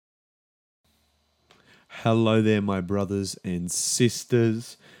Hello there, my brothers and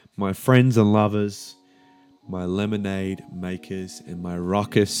sisters, my friends and lovers, my lemonade makers and my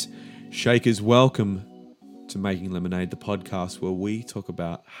raucous shakers. Welcome to Making Lemonade, the podcast where we talk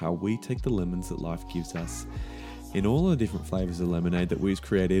about how we take the lemons that life gives us in all the different flavors of lemonade that we as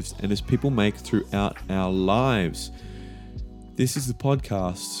creatives and as people make throughout our lives. This is the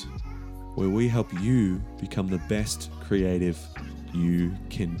podcast where we help you become the best creative you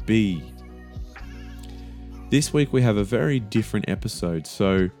can be. This week we have a very different episode.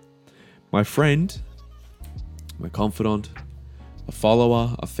 So my friend, my confidant, a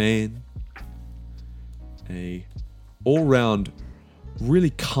follower, a fan, a all-round really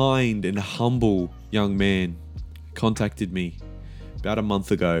kind and humble young man contacted me about a month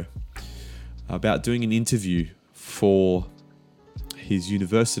ago about doing an interview for his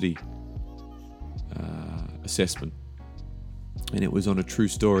university assessment. And it was on a true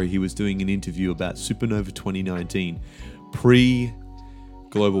story. He was doing an interview about Supernova 2019,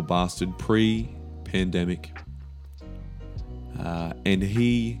 pre-Global Bastard, pre-pandemic. And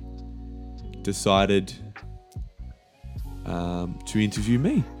he decided to interview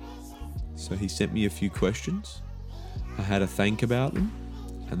me. So he sent me a few questions. I had a think about them.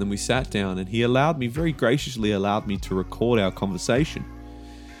 And then we sat down and he very graciously allowed me to record our conversation.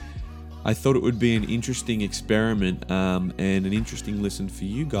 I thought it would be an interesting experiment and an interesting listen for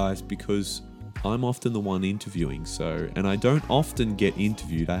you guys because I'm often the one interviewing. And I don't often get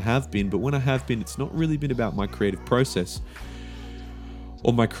interviewed. I have been, but when I have been, it's not really been about my creative process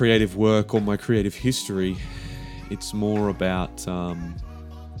or my creative work or my creative history. It's more about, I've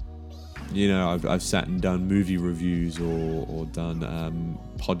sat and done movie reviews or done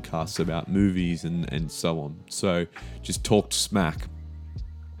podcasts about movies and so on. So just talked smack.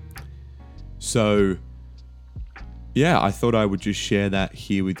 So, yeah, I thought I would just share that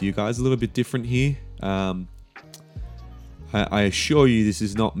here with you guys. A little bit different here. I assure you this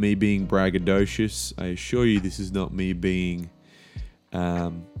is not me being braggadocious. I assure you this is not me being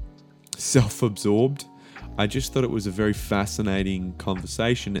self-absorbed. I just thought it was a very fascinating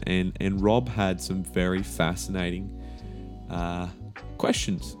conversation, and Rob had some very fascinating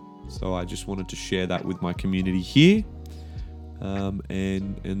questions. So I just wanted to share that with my community here.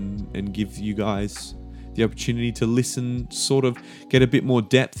 And give you guys the opportunity to listen, sort of get a bit more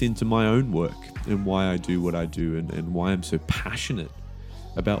depth into my own work and why I do what I do and why I'm so passionate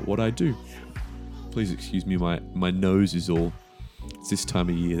about what I do. Please excuse me, my nose is all, it's this time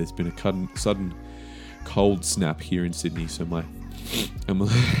of year. There's been a sudden cold snap here in Sydney, so I'm a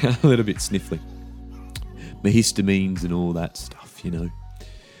little bit sniffly. My histamines and all that stuff,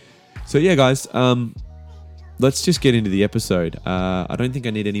 So yeah, guys, let's just get into the episode. I don't think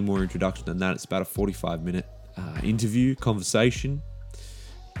I need any more introduction than that. It's about a 45-minute interview, conversation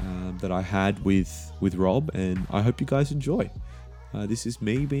that I had with Rob, and I hope you guys enjoy. This is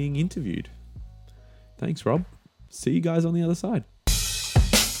me being interviewed. Thanks, Rob. See you guys on the other side.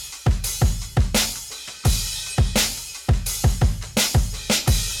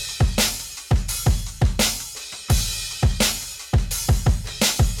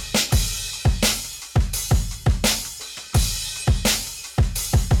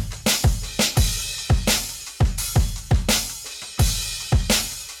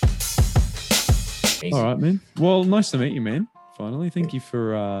 All right, man. Well, nice to meet you, man. Finally, thank you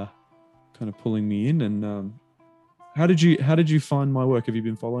for kind of pulling me in. And how did you find my work? Have you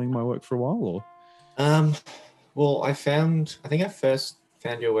been following my work for a while, or? Well, I think I first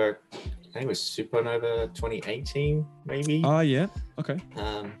found your work. I think it was Supernova 2018, maybe. Ah, yeah. Okay.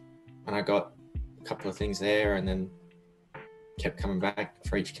 And I got a couple of things there, and then kept coming back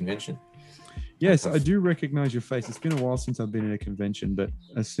for each convention. Yes, I do recognize your face. It's been a while since I've been in a convention, but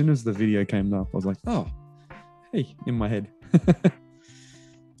as soon as the video came up, I was like, oh, hey, in my head.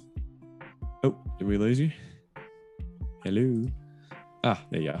 Oh, did we lose you? Hello? Ah,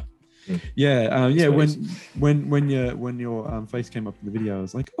 there you are. Yeah, when your face came up in the video, I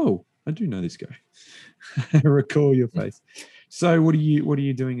was like, oh, I do know this guy. I recall your face. So what are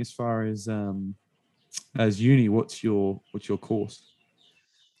you doing as far as uni? What's your course?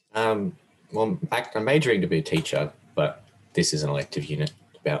 Well, I'm majoring to be a teacher, but this is an elective unit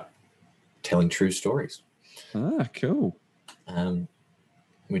about telling true stories. Ah, cool.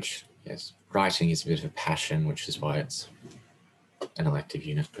 Which, yes, writing is a bit of a passion, which is why it's an elective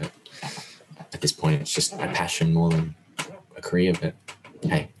unit. But at this point, it's just a passion more than a career. But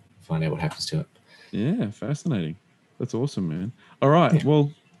hey, find out what happens to it. Yeah, fascinating. That's awesome, man. All right, yeah.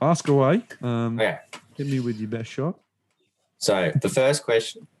 Well, ask away. Okay. Hit me with your best shot. So the first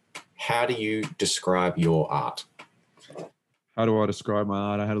question. How do you describe your art? How do I describe my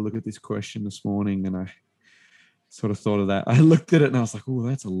art? I had a look at this question this morning and I sort of thought of that. I looked at it and I was like, oh,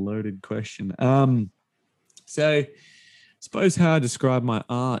 that's a loaded question. So I suppose how I describe my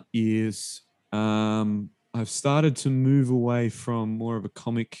art is I've started to move away from more of a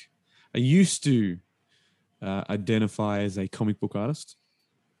comic. I used to identify as a comic book artist.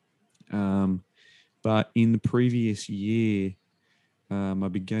 But in the previous year, I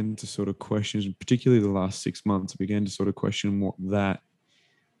began to sort of question, particularly the last 6 months, I began to sort of question what that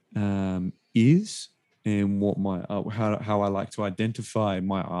is and what my how I like to identify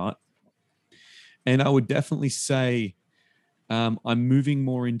my art. And I would definitely say I'm moving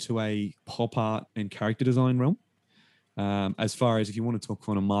more into a pop art and character design realm. As far as if you want to talk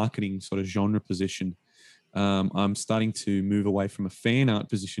on a marketing sort of genre position, I'm starting to move away from a fan art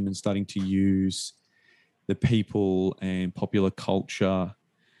position and starting to use the people and popular culture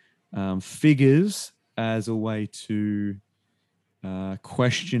figures as a way to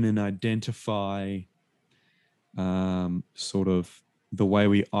question and identify sort of the way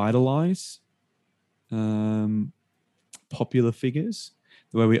we idolize popular figures,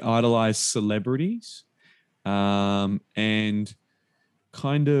 the way we idolize celebrities, and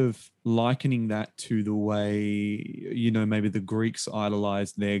kind of likening that to the way, maybe the Greeks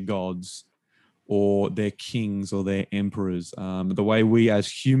idolized their gods or their kings or their emperors. The way we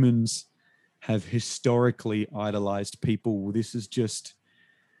as humans have historically idolized people. This is just,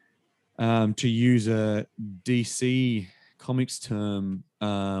 to use a DC Comics term,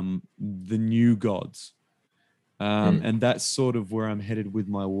 the new gods. And that's sort of where I'm headed with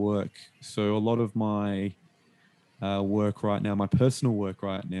my work. So a lot of my work right now, my personal work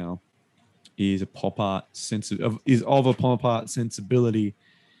right now, is a pop art of a pop art sensibility.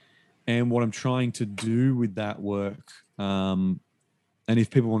 And what I'm trying to do with that work, and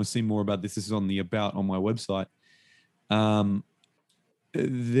if people want to see more about this, this is on the About on my website.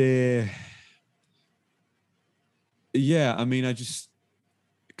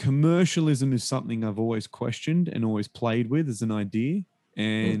 Commercialism is something I've always questioned and always played with as an idea.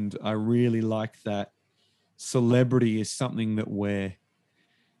 And I really like that celebrity is something that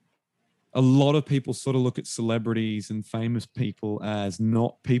a lot of people sort of look at celebrities and famous people as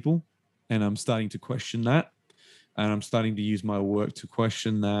not people. And I'm starting to question that. And I'm starting to use my work to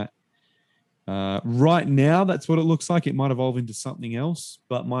question that. Right now, that's what it looks like. It might evolve into something else.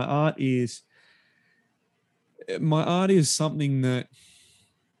 But my art is something that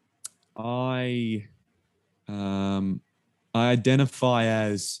I identify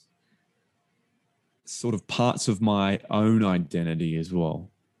as sort of parts of my own identity as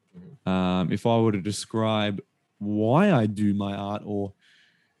well. If I were to describe why I do my art, or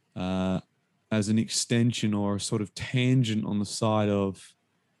as an extension or a sort of tangent on the side of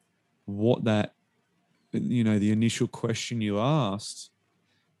what that, the initial question you asked,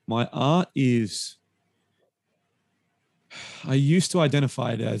 my art is, I used to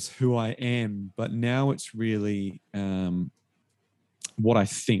identify it as who I am, but now it's really what I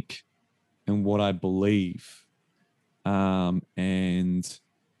think and what I believe, and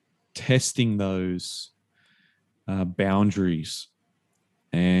testing those boundaries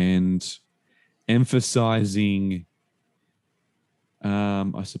and emphasizing,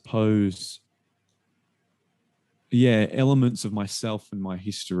 I suppose, elements of myself and my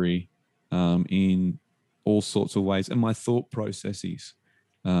history in all sorts of ways, and my thought processes.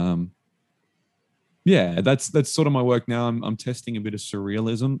 That's sort of my work now. I'm testing a bit of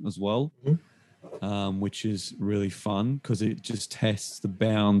surrealism as well, which is really fun because it just tests the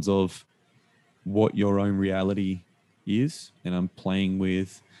bounds of what your own reality is. And I'm playing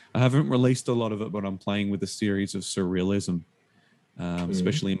with, I haven't released a lot of it, but I'm playing with a series of surrealism,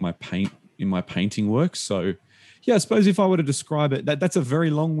 especially in my painting work. So I suppose if I were to describe it, that's a very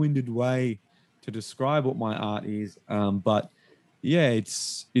long-winded way to describe what my art is. But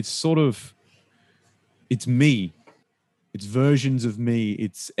it's sort of, it's me. It's versions of me.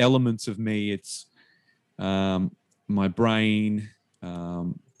 It's elements of me. It's my brain.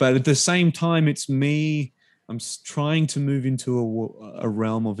 But at the same time, it's me. I'm trying to move into a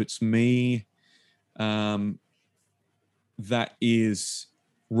realm of it's me that is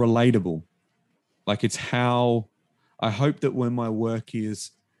relatable. Like, it's how I hope that when my work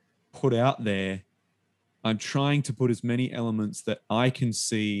is put out there, I'm trying to put as many elements that I can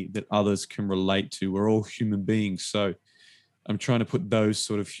see that others can relate to. We're all human beings. So I'm trying to put those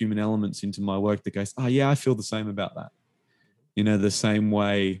sort of human elements into my work that goes, oh yeah, I feel the same about that. The same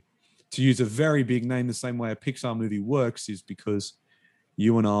way, to use a very big name, the same way a Pixar movie works is because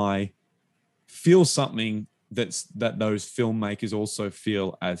you and I feel something that those filmmakers also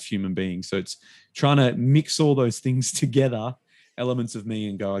feel as human beings. So it's trying to mix all those things together, elements of me,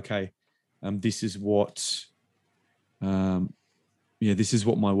 and go, okay, this is what yeah, this is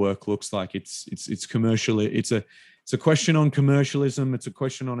what my work looks like. It's commercial. It's a question on commercialism. It's a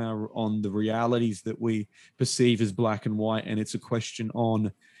question on the realities that we perceive as black and white, and it's a question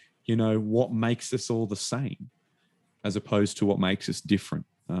on, what makes us all the same, as opposed to what makes us different.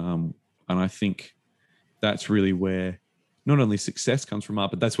 And I think that's really where not only success comes from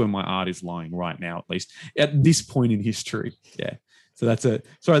art, but that's where my art is lying right now, at least at this point in history. Yeah. So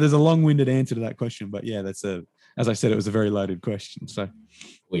there's a long-winded answer to that question, but yeah, as I said, it was a very loaded question. So,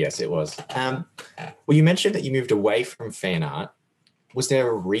 well, yes, it was. Well, you mentioned that you moved away from fan art. Was there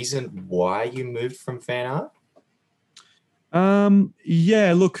a reason why you moved from fan art?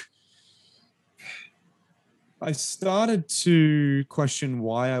 Yeah, look, I started to question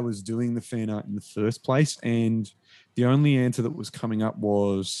why I was doing the fan art in the first place, and the only answer that was coming up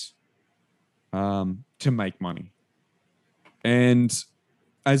was to make money. And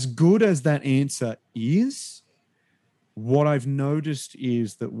as good as that answer is, what I've noticed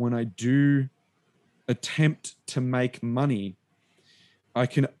is that when I do attempt to make money,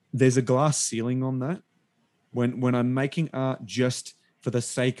 there's a glass ceiling on that. When I'm making art just for the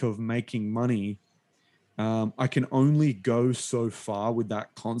sake of making money, I can only go so far with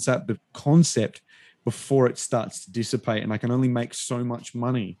that concept before it starts to dissipate, and I can only make so much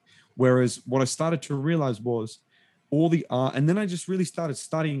money. Whereas what I started to realize was all the art, and then I just really started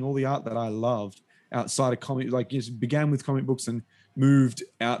studying all the art that I loved outside of comic, like just began with comic books and moved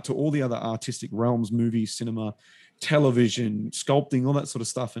out to all the other artistic realms, movies, cinema, television, sculpting, all that sort of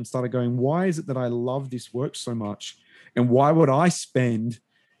stuff, and started going, why is it that I love this work so much? And why would I spend,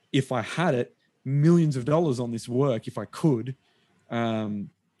 if I had it, millions of dollars on this work if I could? I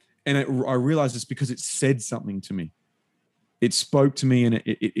realized it's because it said something to me. It spoke to me, and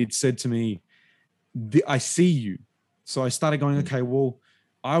it said to me, I see you. So I started going, okay, well,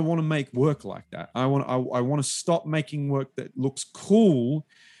 I want to make work like that. I want to stop making work that looks cool,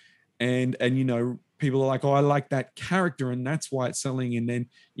 and people are like, oh, I like that character, and that's why it's selling. And then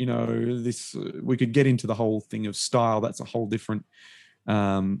this we could get into the whole thing of style. That's a whole different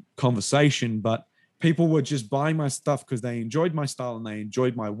conversation. But people were just buying my stuff because they enjoyed my style and they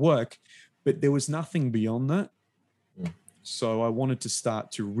enjoyed my work, but there was nothing beyond that. So I wanted to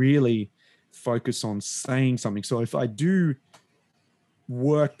start to really focus on saying something. So if I do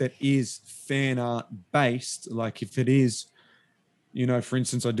work that is fan art based, like if it is, for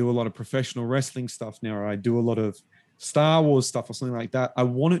instance, I do a lot of professional wrestling stuff now, or I do a lot of Star Wars stuff or something like that, I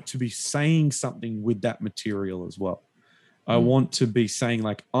want it to be saying something with that material as well. I want to be saying,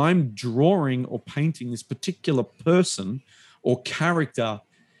 like, I'm drawing or painting this particular person or character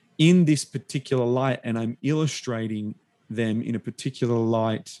in this particular light, and I'm illustrating them in a particular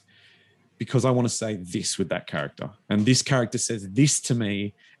light because I want to say this with that character. And this character says this to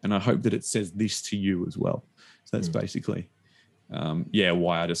me, and I hope that it says this to you as well. So that's basically,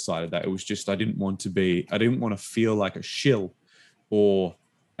 why I decided that. It was just, I didn't want to feel like a shill, or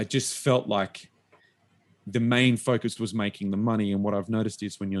I just felt like the main focus was making the money. And what I've noticed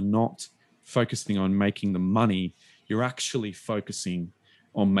is when you're not focusing on making the money, you're actually focusing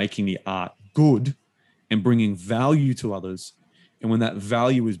on making the art good and bringing value to others. And when that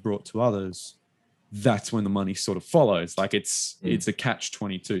value is brought to others, that's when the money sort of follows. Like it's a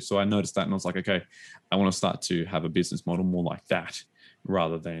catch-22. So I noticed that, and I was like, okay, I want to start to have a business model more like that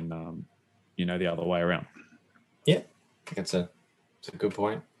rather than, the other way around. Yeah, I think it's a good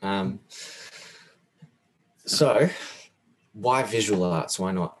point. So why visual arts?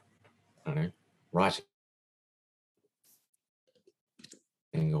 Why not, I don't know, writing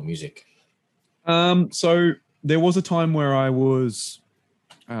or music? So there was a time where I was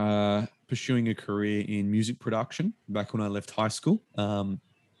pursuing a career in music production back when I left high school,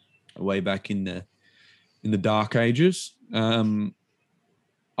 way back in the dark ages.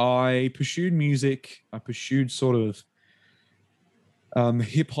 I pursued music. I pursued sort of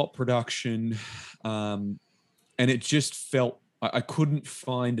hip hop production, and it just felt, I couldn't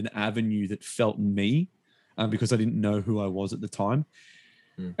find an avenue that felt me because I didn't know who I was at the time.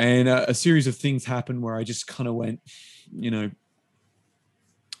 And a series of things happened where I just kind of went,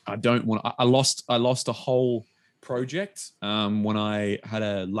 I lost a whole project when I had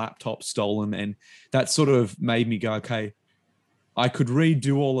a laptop stolen, and that sort of made me go, okay, I could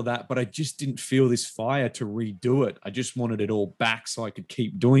redo all of that, but I just didn't feel this fire to redo it. I just wanted it all back so I could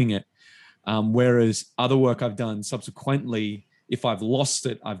keep doing it. Whereas other work I've done subsequently, if I've lost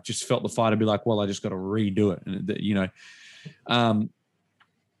it, I've just felt the fire to be like, well, I just got to redo it. And,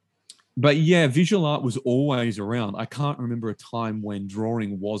 but yeah, visual art was always around. I can't remember a time when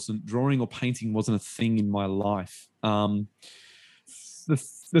drawing or painting wasn't a thing in my life. The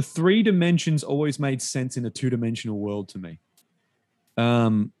the three dimensions always made sense in a two-dimensional world to me.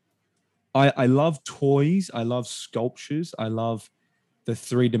 I love toys. I love sculptures. I love the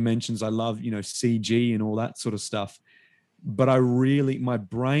three dimensions. I love, CG and all that sort of stuff. But my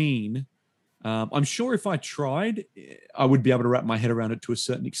brain, I'm sure if I tried, I would be able to wrap my head around it to a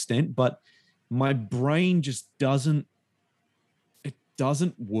certain extent, but my brain just doesn't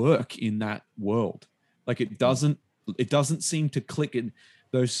work in that world. Like it doesn't seem to click. And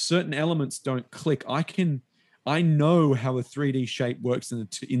those certain elements don't click. I know how a 3D shape works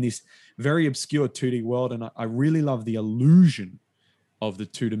in this very obscure 2D world. And I really love the illusion of the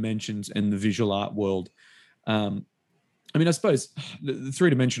two dimensions and the visual art world. I suppose the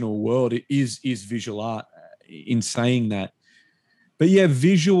three-dimensional world is visual art in saying that. But yeah,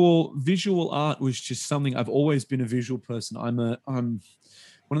 visual art was just something. I've always been a visual person. I'm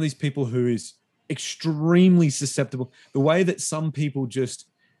one of these people who is extremely susceptible. The way that some people just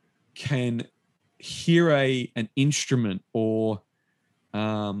can hear an instrument or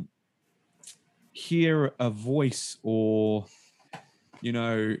hear a voice or,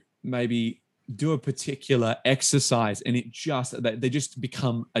 maybe do a particular exercise and they just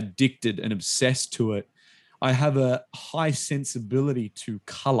become addicted and obsessed to it. I have a high sensibility to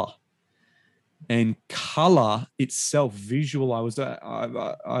color, and color itself, visual.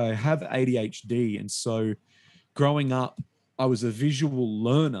 I have ADHD, and so growing up, I was a visual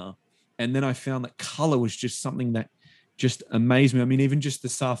learner, and then I found that color was just something that just amazed me. I mean, even just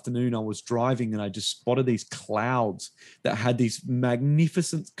this afternoon, I was driving and I just spotted these clouds that had these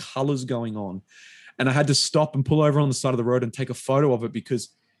magnificent colors going on, and I had to stop and pull over on the side of the road and take a photo of it because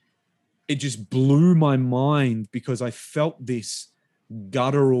it just blew my mind, because I felt this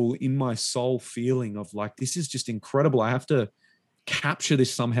guttural in my soul feeling of like, this is just incredible. I have to capture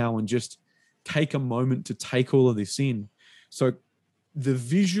this somehow and just take a moment to take all of this in. So the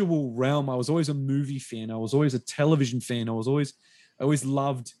visual realm, I was always a movie fan. I was always a television fan. I always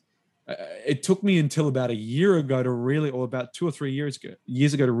loved, it took me until about a year ago to really, or about 2 or 3 years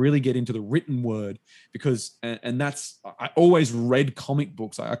ago to really get into the written word, because, and that's, I always read comic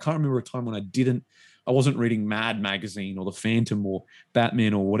books. I can't remember a time when I wasn't reading Mad Magazine or The Phantom or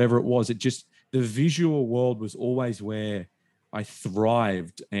Batman or whatever it was. The visual world was always where I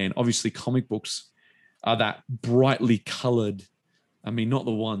thrived. And obviously comic books are that brightly colored. I mean, not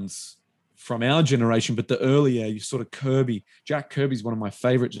the ones from our generation, but the earlier sort of Kirby. Jack Kirby's one of my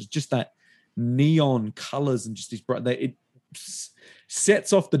favorites. It's just that neon colors and just these bright. It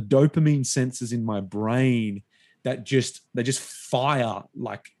sets off the dopamine sensors in my brain they just fire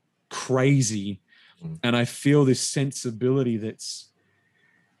like crazy, and I feel this sensibility that's,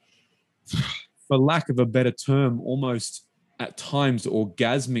 for lack of a better term, almost at times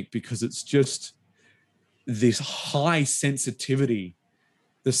orgasmic, because it's just this high sensitivity,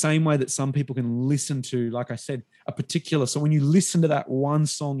 the same way that some people can listen to, like I said, a particular. So when you listen to that one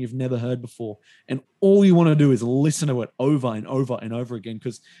song you've never heard before, and all you want to do is listen to it over and over and over again,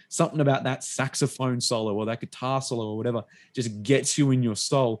 because something about that saxophone solo or that guitar solo or whatever just gets you in your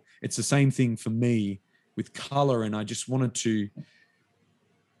soul. It's the same thing for me with color. And I just wanted to,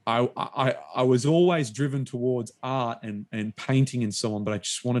 I was always driven towards art and painting and so on, but I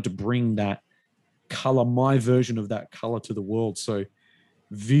just wanted to bring that color, my version of that color, to the world. So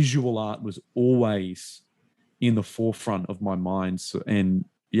visual art was always in the forefront of my mind. So, and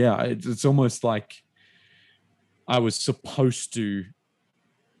yeah, it's almost like I was supposed to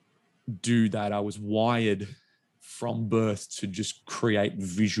do that. I was wired from birth to just create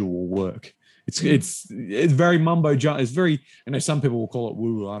visual work. It's very mumbo jumbo. It's very, some people will call it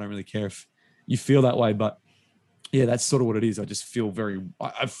woo. I don't really care if you feel that way, but yeah, that's sort of what it is. I just feel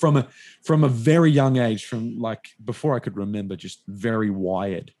from a very young age, from like before I could remember, just very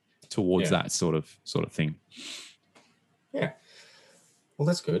wired towards that sort of thing. Yeah. Well,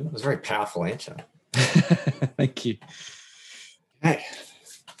 that's good. It was a very powerful answer. Thank you. Okay.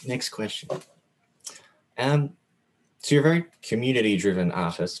 Next question. So you're a very community-driven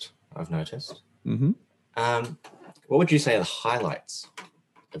artist, I've noticed. Mm-hmm. What would you say are the highlights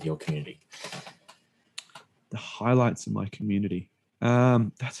of your community? The highlights of my community.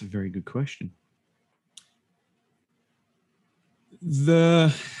 That's a very good question.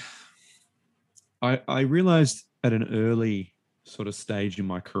 I realized at an early sort of stage in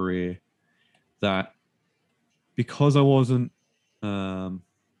my career that because I wasn't,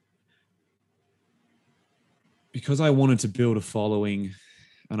 because I wanted to build a following,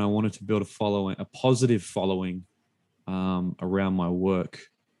 and I wanted to build a positive following around my work,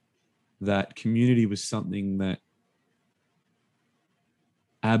 that community was something that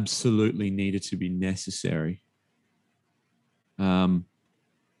absolutely needed to be necessary.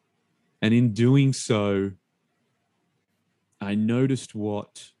 And in doing so, I noticed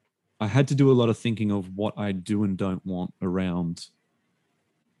I had to do a lot of thinking of what I do and don't want around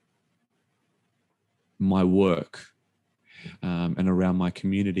my work and around my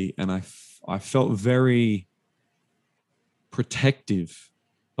community. And I felt very protective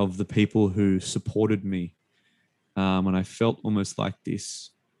of the people who supported me. And I felt almost like this,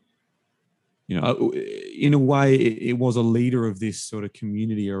 in a way, it was a leader of this sort of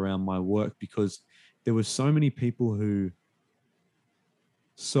community around my work, because there were so many people who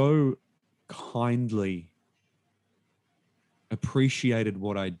so kindly appreciated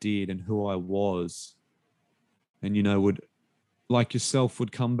what I did and who I was. And, would, like yourself,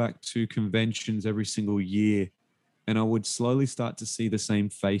 would come back to conventions every single year. And I would slowly start to see the same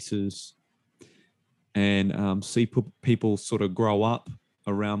faces and see people sort of grow up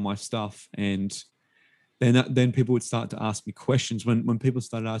around my stuff. And then people would start to ask me questions. When people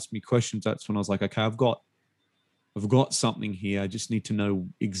started asking me questions, that's when I was like, okay, I've got something here. I just need to know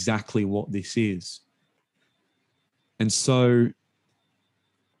exactly what this is. And so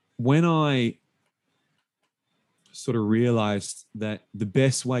when I sort of realized that the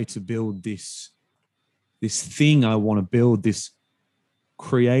best way to build this thing I want to build, this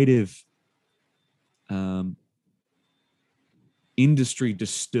creative industry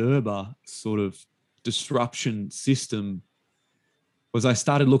disturber sort of disruption system, was I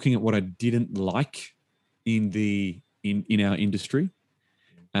started looking at what I didn't like in our industry,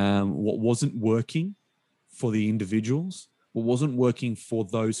 what wasn't working for the individuals, what wasn't working for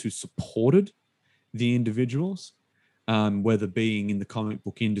those who supported the individuals, whether being in the comic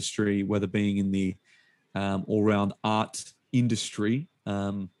book industry, whether being in the all-round art industry.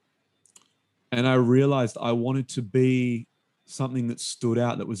 And I realized I wanted to be something that stood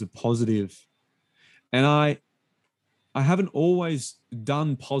out, that was a positive. And I haven't always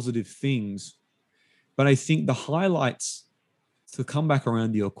done positive things, but I think the highlights, to come back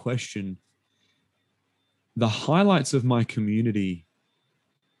around to your question, the highlights of my community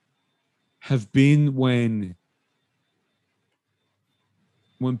have been when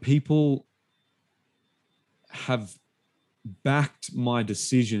people have backed my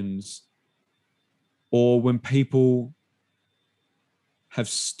decisions, or when people have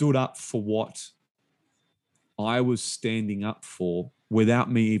stood up for what I was standing up for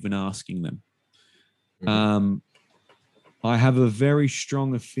without me even asking them. I have a very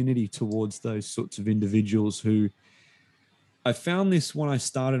strong affinity towards those sorts of individuals who, I found this when I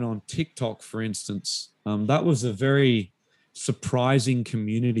started on TikTok, for instance. That was a very surprising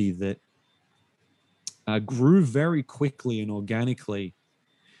community that grew very quickly and organically.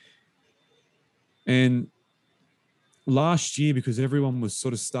 And last year, because everyone was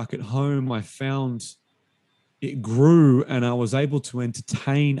sort of stuck at home, I found it grew, and I was able to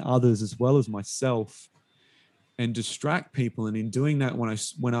entertain others as well as myself and distract people. And in doing that,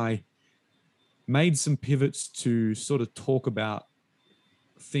 when I made some pivots to sort of talk about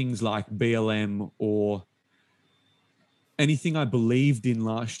things like BLM or anything I believed in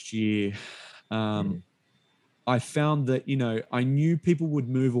last year, I found that, I knew people would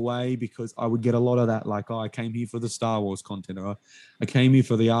move away, because I would get a lot of that, like, oh, I came here for the Star Wars content, or I came here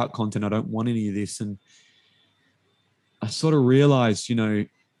for the art content. I don't want any of this. And I sort of realized,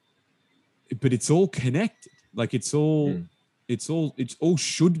 but it's all connected. Like it's all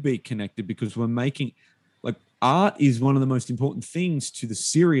should be connected, because we're making, like, art is one of the most important things to the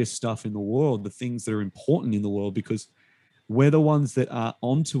serious stuff in the world, the things that are important in the world, because we're the ones that are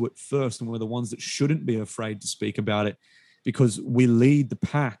onto it first, and we're the ones that shouldn't be afraid to speak about it, because we lead the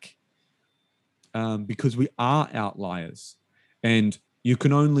pack, because we are outliers. And you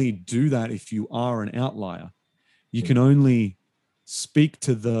can only do that if you are an outlier. You can only speak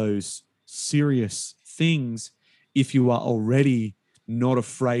to those serious things if you are already not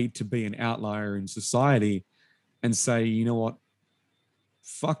afraid to be an outlier in society and say, you know what,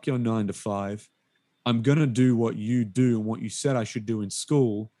 fuck your 9 to 5. I'm going to do what you do and what you said I should do in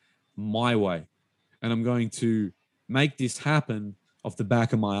school my way. And I'm going to make this happen off the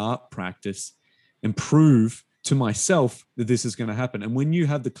back of my art practice and prove to myself that this is going to happen. And when you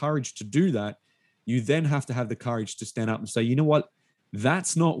have the courage to do that, you then have to have the courage to stand up and say, you know what,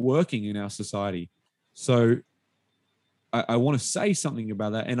 that's not working in our society. So I want to say something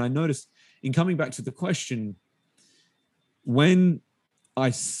about that. And I noticed, in coming back to the question, when I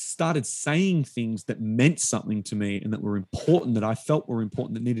started saying things that meant something to me and that were important, that I felt were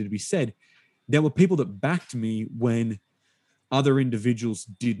important, that needed to be said, there were people that backed me when other individuals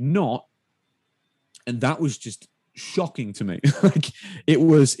did not. And that was just shocking to me. Like it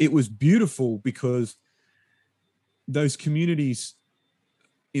was beautiful, because those communities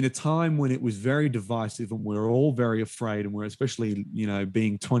in a time when it was very divisive and we're all very afraid, and we're especially,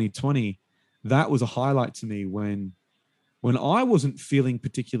 being 2020, that was a highlight to me when I wasn't feeling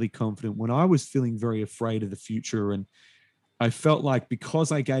particularly confident, when I was feeling very afraid of the future. And I felt like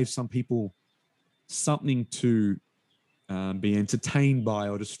because I gave some people something to be entertained by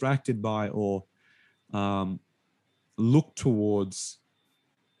or distracted by or look towards,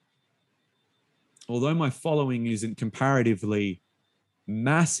 although my following isn't comparatively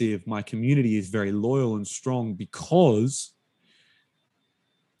massive, my community is very loyal and strong because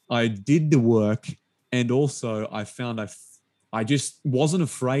I did the work. And also I found I just wasn't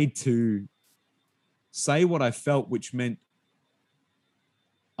afraid to say what I felt, which meant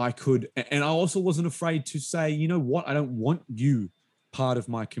I could. And I also wasn't afraid to say, you know what, I don't want you part of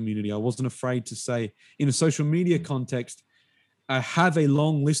my community. I wasn't afraid to say, in a social media context, I have a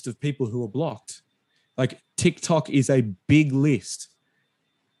long list of people who are blocked. Like TikTok is a big list.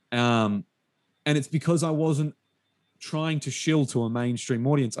 And it's because I wasn't trying to shill to a mainstream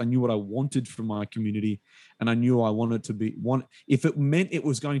audience. I knew what I wanted from my community, and I knew I wanted to be one. If it meant it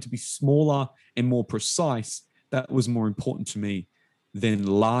was going to be smaller and more precise, that was more important to me than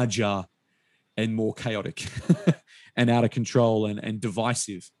larger and more chaotic and out of control and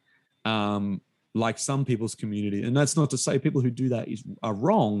divisive, like some people's community. And that's not to say people who do that are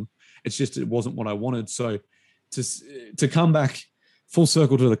wrong. It's just it wasn't what I wanted. So to come back full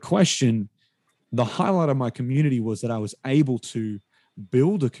circle to the question, the highlight of my community was that I was able to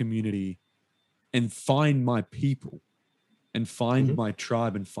build a community and find my people and find my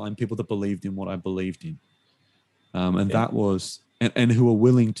tribe and find people that believed in what I believed in. That was, and who were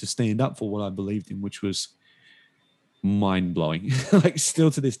willing to stand up for what I believed in, which was mind blowing. Like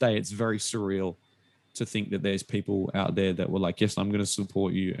still to this day, it's very surreal to think that there's people out there that were like, yes, I'm going to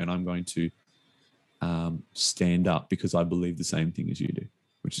support you and I'm going to stand up because I believe the same thing as you do,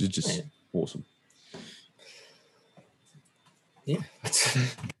 which is just awesome. Yeah, that's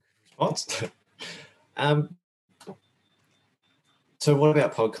response. So what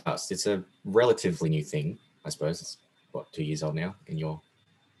about podcasts? It's a relatively new thing, I suppose. It's 2 years old now in your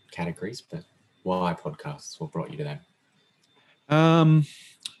categories, but why podcasts? What brought you to that?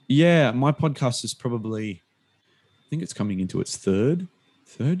 Yeah, my podcast is probably, I think it's coming into its third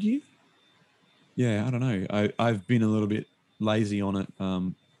year. Yeah, I don't know. I've been a little bit lazy on it.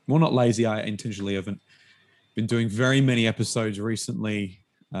 Well, not lazy. I intentionally haven't been doing very many episodes recently.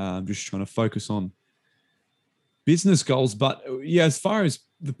 I'm just trying to focus on business goals. But yeah, as far as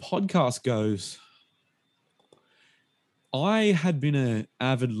the podcast goes, I had been an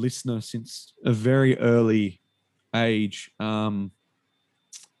avid listener since a very early age. I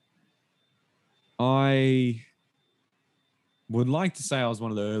would like to say I was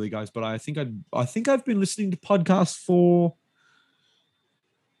one of the early guys, but I think I've been listening to podcasts for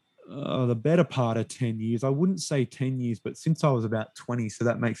the better part of 10 years. I wouldn't say 10 years, but since I was about 20, so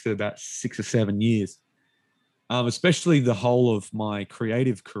that makes it about 6 or 7 years. Especially the whole of my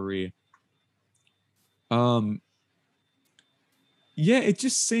creative career. Yeah, it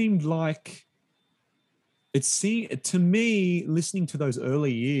just seemed like to me, listening to those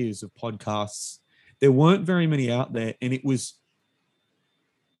early years of podcasts, there weren't very many out there, and it was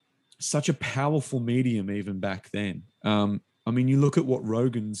such a powerful medium even back then. I mean, you look at what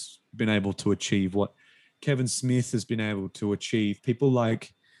Rogan's been able to achieve, what Kevin Smith has been able to achieve. People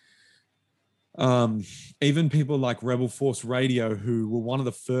like, even people like Rebel Force Radio, who were one of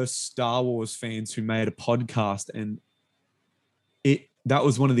the first Star Wars fans who made a podcast, and that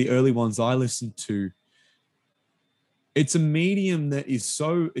was one of the early ones I listened to. It's a medium that is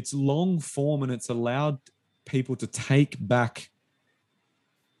it's long form, and it's allowed people to take back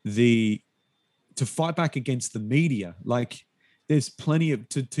to fight back against the media. Like there's plenty of,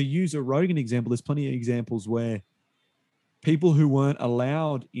 to use a Rogan example, there's plenty of examples where people who weren't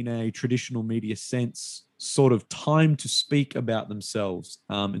allowed in a traditional media sense sort of time to speak about themselves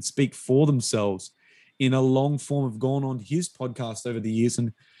and speak for themselves in a long form have gone on his podcast over the years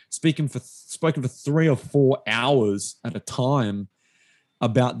and spoken for 3 or 4 hours at a time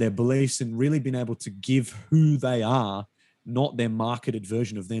about their beliefs and really been able to give who they are, not their marketed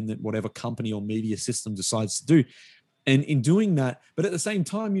version of them that whatever company or media system decides to do. And in doing that, but at the same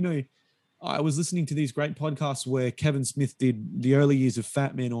time, I was listening to these great podcasts where Kevin Smith did the early years of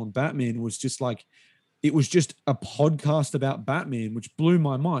Fat Man on Batman. It was just a podcast about Batman, which blew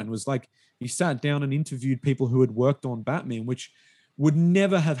my mind. It was like he sat down and interviewed people who had worked on Batman, which would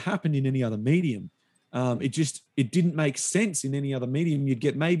never have happened in any other medium. It didn't make sense in any other medium. You'd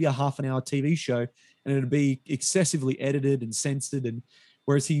get maybe a half an hour TV show and it'd be excessively edited and censored. And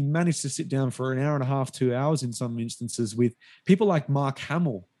Whereas he managed to sit down for an hour and a half, 2 hours in some instances with people like Mark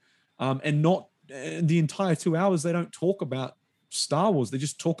Hamill, and not the entire 2 hours, they don't talk about Star Wars. They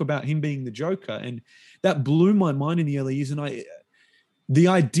just talk about him being the Joker. And that blew my mind in the early years. And the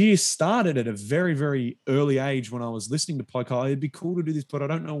idea started at a very, very early age when I was listening to podcasts. It'd be cool to do this, but I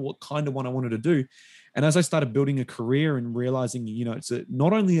don't know what kind of one I wanted to do. And as I started building a career and realizing, it's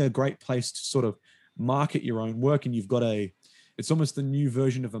not only a great place to sort of market your own work, and it's almost the new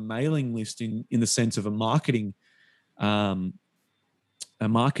version of a mailing list in the sense of a marketing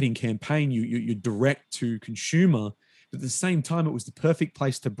campaign. You direct to consumer, but at the same time, it was the perfect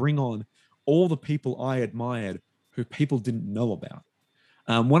place to bring on all the people I admired who people didn't know about.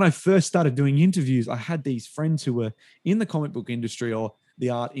 When I first started doing interviews, I had these friends who were in the comic book industry or the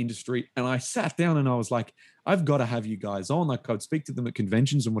art industry, and I sat down and I was like, I've got to have you guys on. Like, I'd speak to them at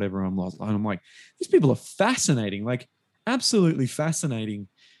conventions and whatever. I'm like, these people are fascinating, like absolutely fascinating,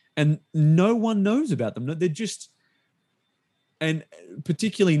 and no one knows about them. They're just, and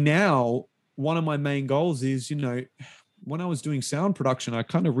particularly now, one of my main goals is, when I was doing sound production, I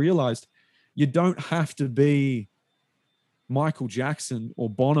kind of realized you don't have to be Michael Jackson or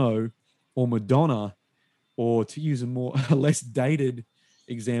Bono or Madonna, or to use a less dated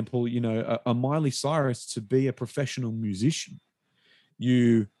example, a Miley Cyrus to be a professional musician.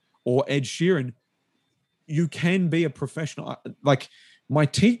 Or Ed Sheeran, you can be a professional. Like, my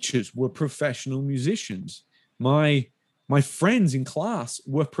teachers were professional musicians. My friends in class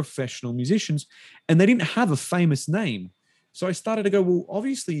were professional musicians, and they didn't have a famous name. So I started to go, well,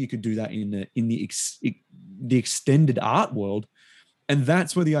 obviously you could do that in the extended art world. And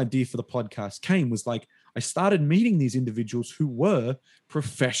that's where the idea for the podcast came, was like, I started meeting these individuals who were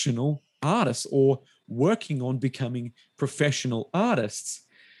professional artists or working on becoming professional artists.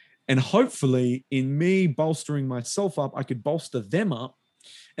 And hopefully in me bolstering myself up, I could bolster them up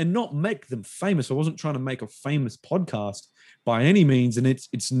and not make them famous. I wasn't trying to make a famous podcast by any means. And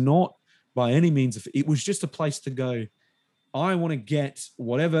it's not by any means. It was just a place to go, I want to get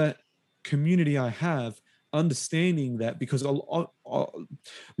whatever community I have, understanding that, because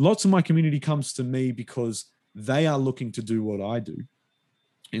lots of my community comes to me because they are looking to do what I do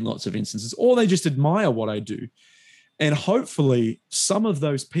in lots of instances, or they just admire what I do. And hopefully some of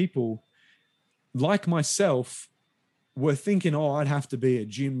those people, like myself, were thinking, I'd have to be a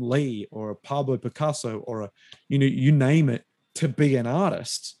Jim Lee or a Pablo Picasso or you name it, to be an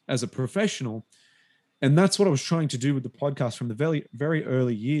artist as a professional. And that's what I was trying to do with the podcast from the very, very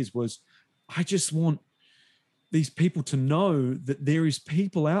early years, was I just want these people to know that there is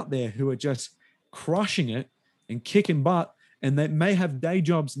people out there who are just crushing it and kicking butt, and they may have day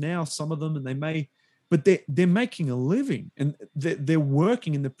jobs now, some of them, and but they're making a living, and they're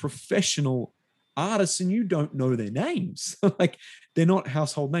working in the professional artists, and you don't know their names. Like, they're not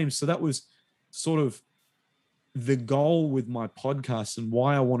household names. So that was sort of the goal with my podcast, and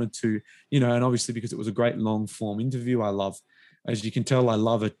why I wanted to, and obviously because it was a great long form interview. I love, as you can tell, I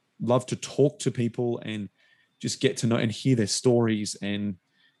love to talk to people and just get to know and hear their stories, and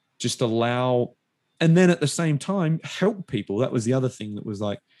just allow, and then at the same time help people. That was the other thing, that was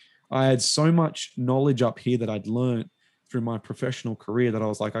like, I had so much knowledge up here that I'd learned through my professional career that I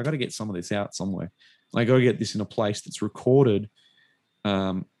was like, I got to get some of this out somewhere. I got to get this in a place that's recorded.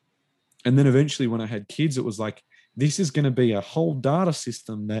 And then eventually when I had kids, it was like, this is going to be a whole data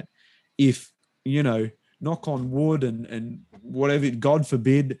system that if, knock on wood and whatever, God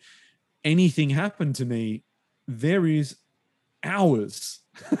forbid, anything happened to me, there is hours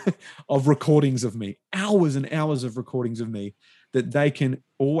of recordings of me, hours and hours of recordings of me that they can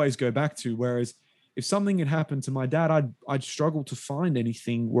always go back to. Whereas if something had happened to my dad, I'd struggle to find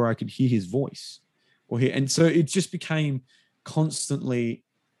anything where I could hear his voice and so it just became constantly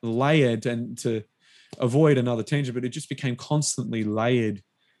layered, and to avoid another tangent, but it just became constantly layered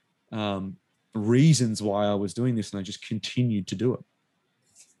reasons why I was doing this, and I just continued to do it.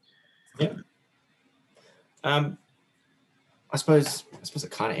 Yeah. I suppose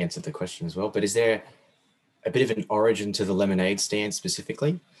it kind of answered the question as well, but is there a bit of an origin to the lemonade stand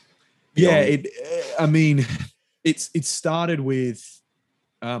specifically? Yeah, it started with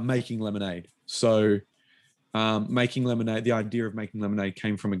making lemonade. So making lemonade, the idea of making lemonade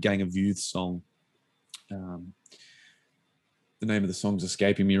came from a Gang of Youth song. The name of the song's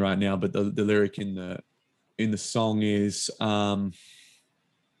escaping me right now, but the lyric in the song is,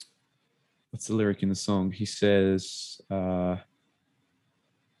 what's the lyric in the song? He says,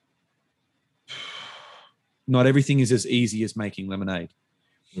 not everything is as easy as making lemonade.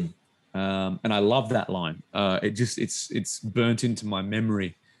 And I love that line. It's burnt into my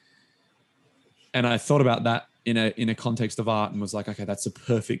memory. And I thought about that in a context of art and was like, okay, that's a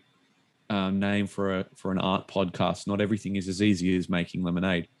perfect name for an art podcast. Not everything is as easy as making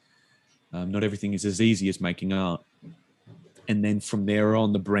lemonade. Not everything is as easy as making art. And then from there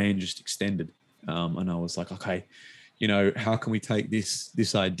on, the brand just extended. And I was like, okay, how can we take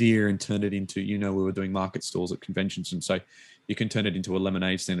this idea and turn it into, we were doing market stalls at conventions. And so you can turn it into a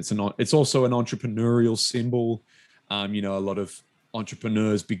lemonade stand. It's also an entrepreneurial symbol. A lot of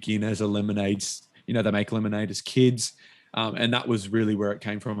entrepreneurs begin as a lemonade, they make lemonade as kids. And that was really where it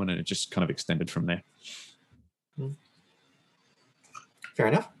came from. And it just kind of extended from there. Fair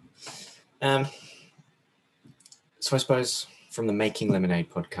enough. So I suppose from the Making Lemonade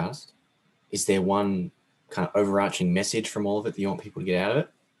podcast, is there one kind of overarching message from all of it that you want people to get out of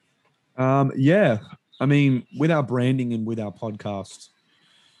it? Yeah. I mean, with our branding and with our podcast,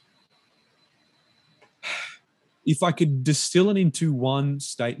 if I could distill it into one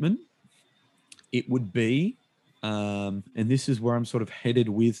statement, it would be, and this is where I'm sort of headed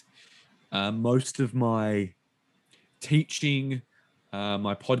with most of my teaching,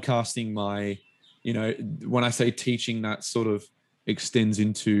 my podcasting, when I say teaching, that sort of extends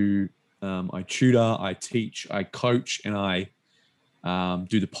into I tutor, I teach, I coach, and I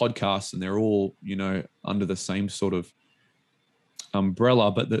do the podcast, and they're all, under the same sort of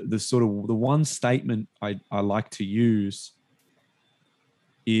umbrella. But the sort of the one statement I like to use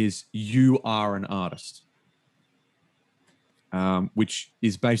is you are an artist, which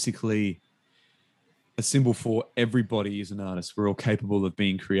is basically a symbol for everybody is an artist. We're all capable of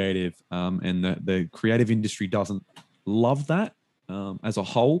being creative. And the creative industry doesn't love that as a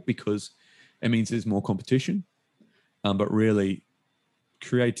whole, because it means there's more competition. But really,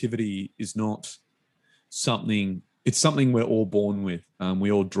 creativity is not something, it's something we're all born with.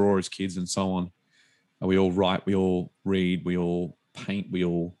 We all draw as kids and so on. We all write, we all read, we all paint,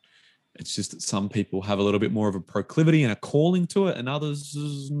 it's just that some people have a little bit more of a proclivity and a calling to it, and others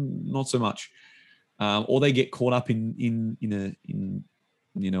not so much. Or they get caught up in a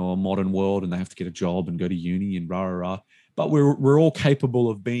modern world, and they have to get a job and go to uni and rah, rah, rah. But we're all capable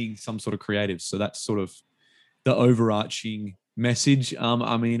of being some sort of creative. So that's sort of the overarching message.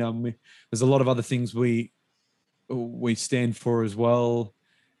 There's a lot of other things we stand for as well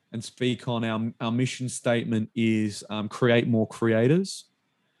and speak on. Our mission statement is create more creators.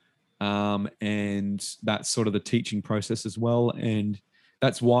 And that's sort of the teaching process as well. And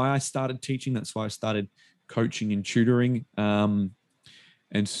that's why I started teaching. That's why I started coaching and tutoring, and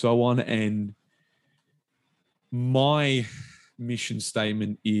so on. And my mission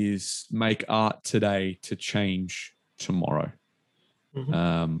statement is make art today to change tomorrow.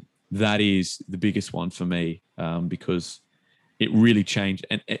 Mm-hmm. That is the biggest one for me, because it really changed.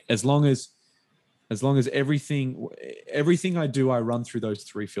 And as long as everything I do, I run through those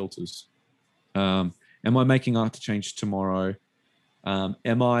three filters. Am I making art to change tomorrow?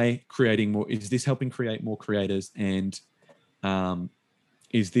 Am I creating more? Is this helping create more creators? And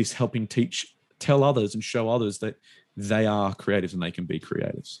is this helping tell others and show others that they are creatives and they can be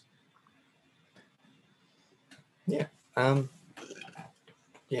creatives? Yeah.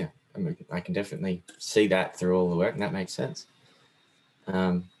 Yeah. I can definitely see that through all the work, and that makes sense.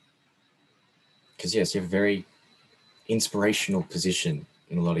 Because yes, you have a very inspirational position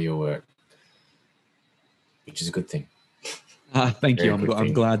in a lot of your work, which is a good thing. Thank you.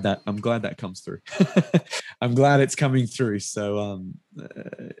 I'm glad that comes through. I'm glad it's coming through. So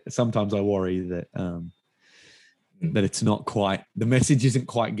sometimes I worry that that it's not quite, the message isn't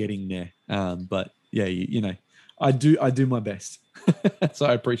quite getting there. But yeah, I do my best. So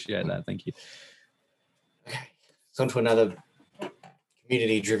I appreciate that. Thank you. Okay, so on to another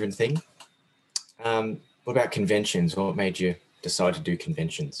community-driven thing. What about conventions? What made you decide to do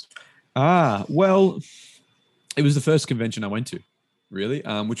conventions? Well, it was the first convention I went to, really,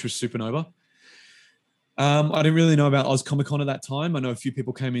 which was Supernova. I didn't really know about Oz Comic Con at that time. I know a few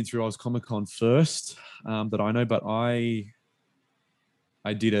people came in through Oz Comic Con first that I know, but I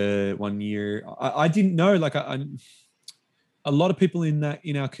did a 1 year. I didn't know, like a lot of people in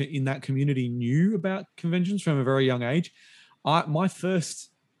that community knew about conventions from a very young age. My first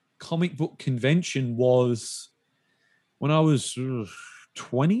comic book convention was when I was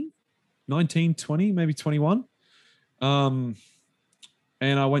 19, 20, maybe 21. And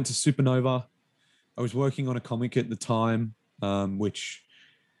I went to Supernova. I was working on a comic at the time, which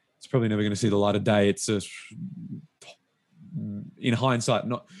it's probably never going to see the light of day. It's in hindsight,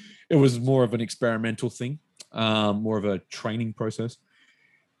 it was more of an experimental thing, more of a training process.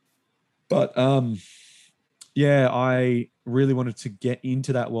 But I really wanted to get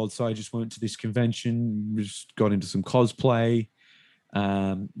into that world. So I just went to this convention, just got into some cosplay,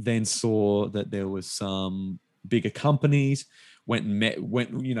 then saw that there was some bigger companies,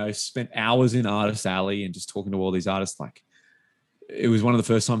 spent hours in Artist Alley and just talking to all these artists. Like, it was one of the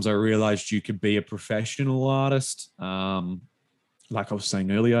first times I realized you could be a professional artist, like I was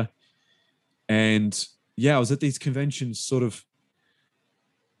saying earlier. And yeah, I was at these conventions sort of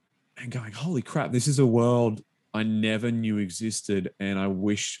and going, holy crap, this is a world I never knew existed. And I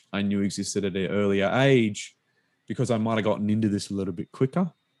wish I knew existed at an earlier age, because I might have gotten into this a little bit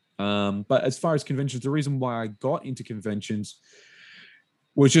quicker. But as far as conventions, the reason why I got into conventions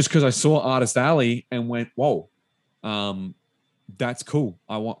was just because I saw Artist Alley and went, whoa, that's cool.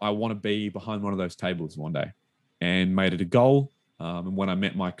 I want to be behind one of those tables one day, and made it a goal. And when I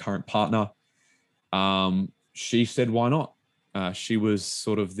met my current partner, she said, why not? She was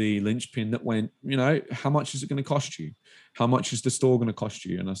sort of the linchpin that went, how much is it going to cost you? How much is the store going to cost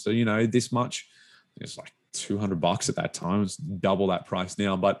you? And I said, this much. It's like $200 at that time. It's double that price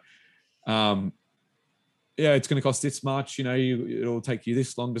now. But yeah, it's going to cost this much. It'll take you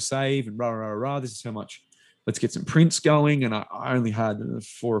this long to save, and rah, rah, rah. This is how much. Let's get some prints going. And I only had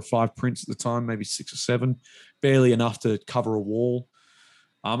 4 or 5 prints at the time, maybe 6 or 7, barely enough to cover a wall.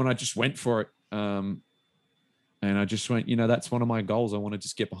 And I just went for it. And I just went, that's one of my goals. I want to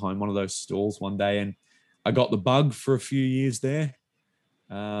just get behind one of those stalls one day. And I got the bug for a few years there.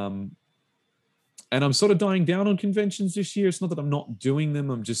 And I'm sort of dying down on conventions this year. It's not that I'm not doing them.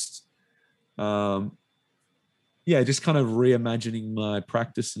 I'm just, just kind of reimagining my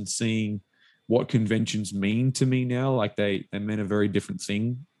practice and seeing what conventions mean to me now. Like they meant a very different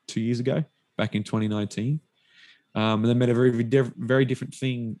thing 2 years ago, back in 2019. And they meant a very, very different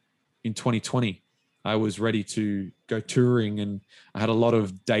thing in 2020. I was ready to go touring, and I had a lot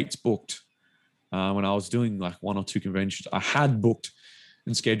of dates booked when I was doing like 1 or 2 conventions. I had booked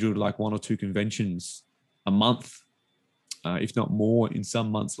and scheduled like 1 or 2 conventions a month, if not more, in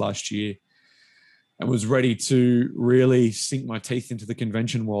some months last year, and was ready to really sink my teeth into the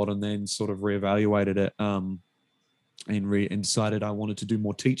convention world, and then sort of reevaluated it and decided I wanted to do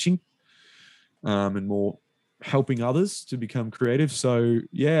more teaching and more helping others to become creative. So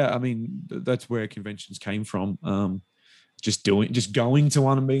yeah, I mean, that's where conventions came from. Just going to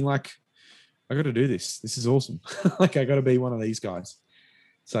one and being like, I got to do this. This is awesome. Like, I got to be one of these guys.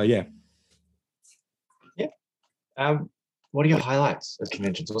 So yeah. Yeah. What are your highlights of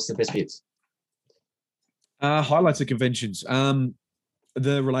conventions? What's the best bits? Highlights of conventions.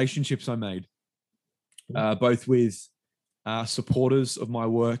 The relationships I made, both with supporters of my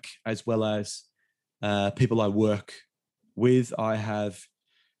work as well as people I work with. I have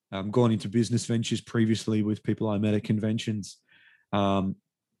gone into business ventures previously with people I met at conventions.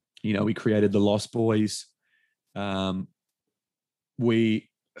 We created the Lost Boys. We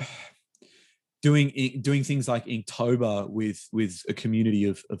doing things like Inktober with a community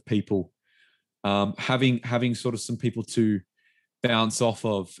of people. Having sort of some people to bounce off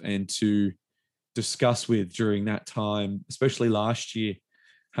of and to discuss with during that time, especially last year,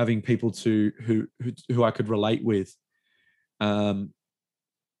 having people who I could relate with.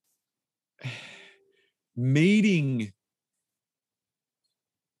 Meeting,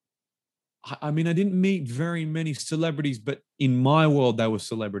 I mean, I didn't meet very many celebrities, but in my world, they were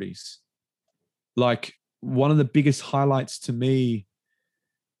celebrities. Like, one of the biggest highlights to me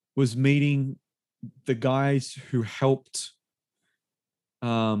was meeting the guys who helped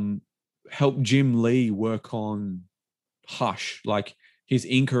Jim Lee work on Hush, like his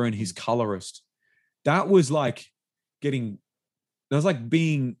inker and his colorist. That was like it was like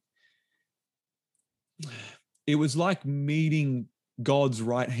meeting God's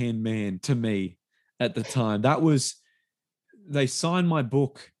right-hand man to me at the time. They signed my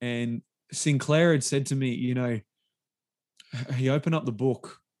book, and Sinclair had said to me, he opened up the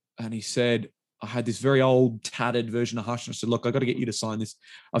book and he said, I had this very old tattered version of Hush. And I said, look, I got to get you to sign this.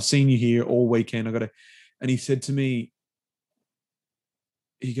 I've seen you here all weekend. And he said to me,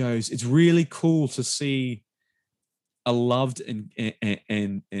 he goes, it's really cool to see a loved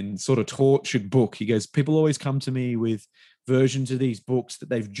and sort of tortured book. He goes, people always come to me with versions of these books that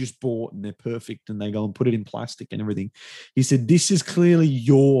they've just bought and they're perfect, and they go and put it in plastic and everything. He said, this is clearly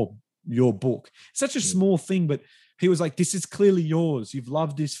your book. Such a small thing, but he was like, this is clearly yours. You've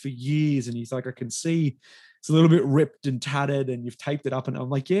loved this for years. And he's like, I can see it's a little bit ripped and tattered and you've taped it up. And I'm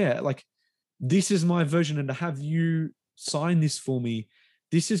like, yeah, like, this is my version. And to have you sign this for me,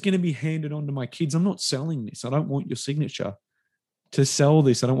 this is going to be handed on to my kids. I'm not selling this. I don't want your signature to sell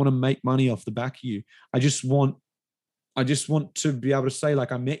this. I don't want to make money off the back of you. I just want to be able to say,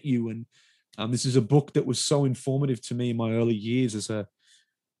 like, I met you. And this is a book that was so informative to me in my early years as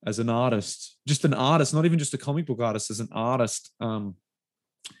an artist, just an artist, not even just a comic book artist, as an artist.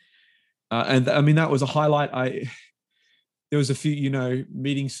 And I mean, that was a highlight. There was a few,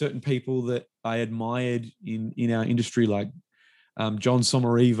 meeting certain people that I admired in our industry, like John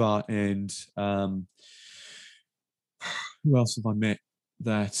Somariva and who else have I met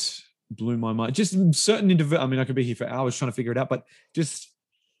that blew my mind? Just certain individuals. I mean, I could be here for hours trying to figure it out, but just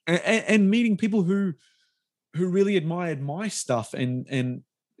and meeting people who really admired my stuff, and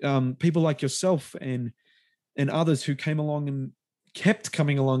people like yourself and others who came along and kept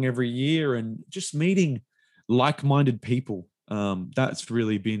coming along every year, and just meeting like-minded people. That's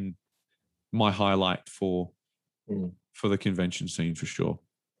really been my highlight for the convention scene for sure.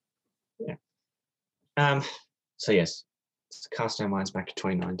 Yeah. So yes, let's cast our minds back to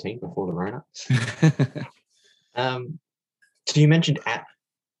 2019 before the Rona. So you mentioned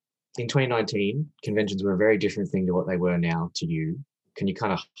in 2019, conventions were a very different thing to what they were now to you. Can you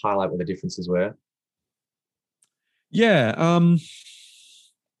kind of highlight what the differences were? Yeah.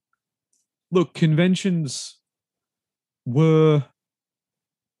 Look, conventions were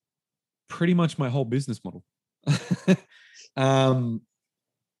pretty much my whole business model.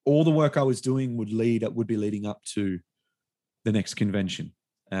 All the work I was doing would be leading up to the next convention.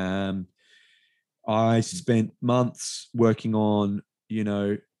 I spent months working on,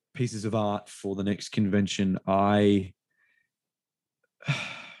 pieces of art for the next convention. I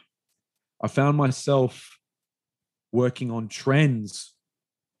found myself working on trends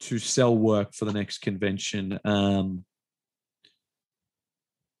to sell work for the next convention. And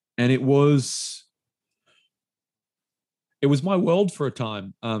it was my world for a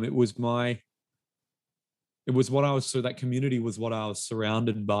time. It was what I was, so that community was what I was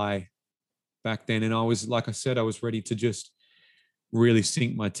surrounded by back then. And I was, like I said, I was ready to just really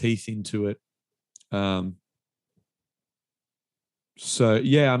sink my teeth into it. So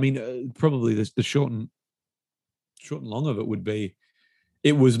yeah, I mean, probably the short and long of it would be,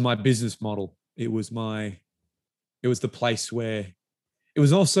 it was my business model. It was the place where it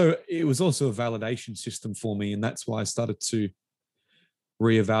was also a validation system for me. And that's why I started to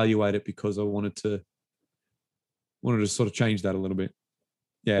reevaluate it, because I wanted to sort of change that a little bit.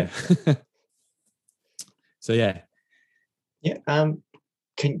 Yeah. So yeah. Yeah.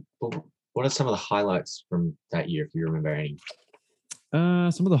 What are some of the highlights from that year, if you remember any?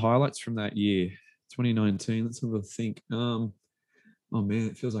 Some of the highlights from that year, 2019. Let's have a think. Oh man,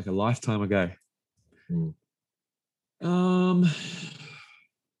 it feels like a lifetime ago.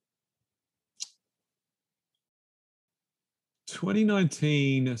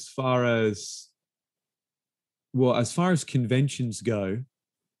 2019, as far as conventions go,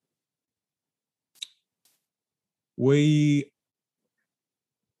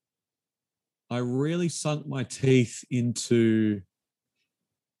 I really sunk my teeth into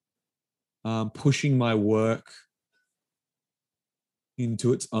pushing my work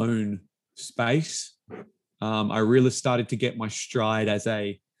into its own space. I really started to get my stride as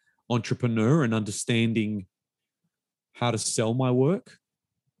a entrepreneur and understanding how to sell my work.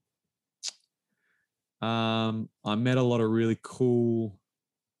 I met a lot of really cool.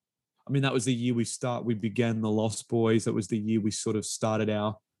 I mean, that was the year we began the Lost Boys. That was the year we sort of started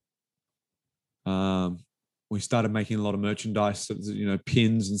we started making a lot of merchandise,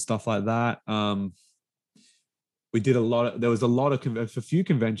 pins and stuff like that. We did there was a few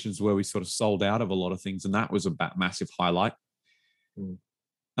conventions where we sort of sold out of a lot of things, and that was a massive highlight.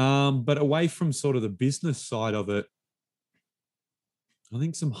 But away from sort of the business side of it, I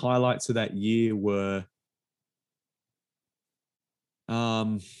think some highlights of that year were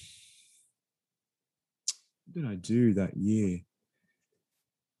what did I do that year?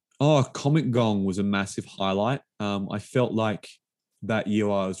 Oh, Comic Gong was a massive highlight. I felt like that year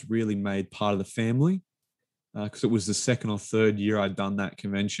I was really made part of the family, because it was the second or third year I'd done that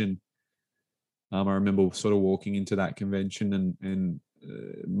convention. I remember sort of walking into that convention and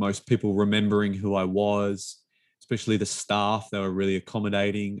most people remembering who I was, especially the staff. They were really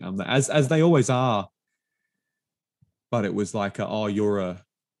accommodating, as they always are. But it was like, oh, you're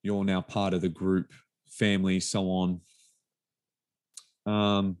now part of the group, family, so on.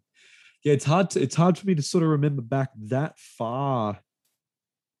 Yeah, it's hard for me to sort of remember back that far.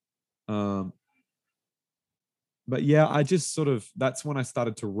 But yeah, I just that's when I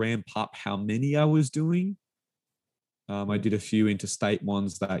started to ramp up how many I was doing. I did a few interstate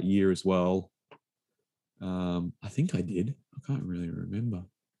ones that year as well. I think I did. I can't really remember.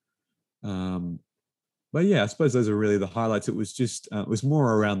 But yeah, I suppose those are really the highlights. It was just, it was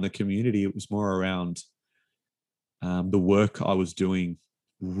more around the community. It was more around the work I was doing.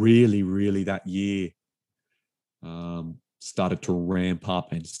 Really, really that year started to ramp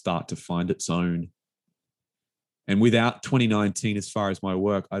up and start to find its own. And without 2019, as far as my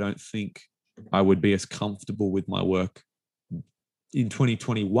work, I don't think I would be as comfortable with my work in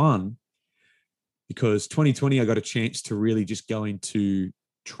 2021, because 2020, I got a chance to really just go into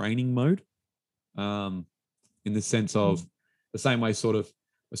training mode, in the sense of the same way sort of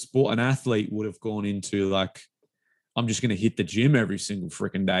an athlete would have gone into like, I'm just going to hit the gym every single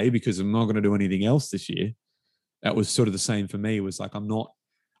freaking day because I'm not going to do anything else this year. That was sort of the same for me. It was like, I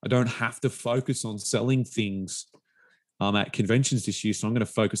don't have to focus on selling things at conventions this year. So I'm going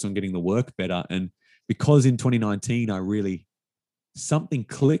to focus on getting the work better. And because in 2019, something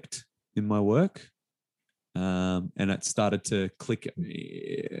clicked in my work, and it started to click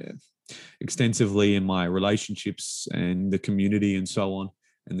extensively in my relationships and the community and so on,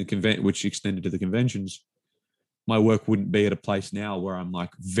 and which extended to the conventions. My work wouldn't be at a place now where I'm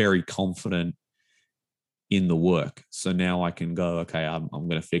like very confident in the work. So now I can go, okay, I'm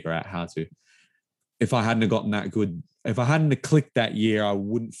going to figure out how to. If I hadn't gotten that good, if I hadn't clicked that year, I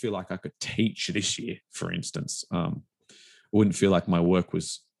wouldn't feel like I could teach this year, for instance. I wouldn't feel like my work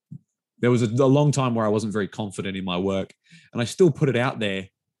was. There was a long time where I wasn't very confident in my work, and I still put it out there.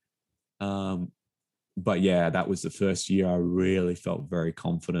 But yeah, that was the first year I really felt very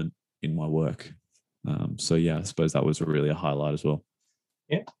confident in my work. So yeah, I suppose that was really a highlight as well.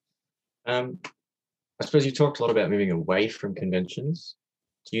 Yeah. I suppose you talked a lot about moving away from conventions.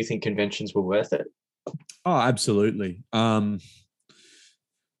 Do you think conventions were worth it? Oh, absolutely. I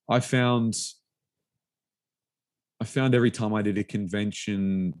found every time I did a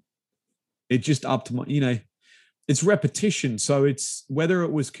convention, it just up to my, it's repetition. So it's whether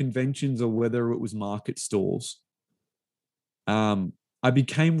it was conventions or whether it was market stalls. I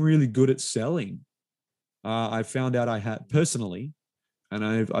became really good at selling. I found out I had personally, and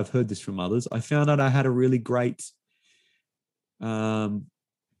I've heard this from others, I found out I had a really great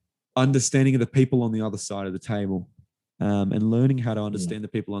understanding of the people on the other side of the table, and learning how to understand the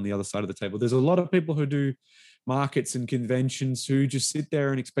people on the other side of the table. There's a lot of people who do markets and conventions who just sit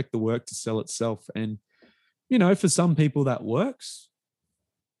there and expect the work to sell itself. And, for some people that works.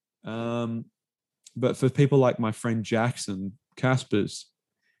 But for people like my friend Jackson Caspers,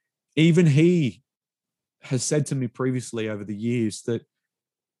 even he has said to me previously over the years that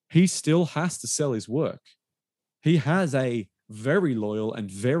he still has to sell his work. He has a very loyal and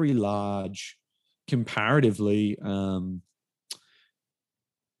very large, comparatively,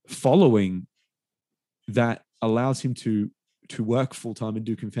 following that allows him to work full time and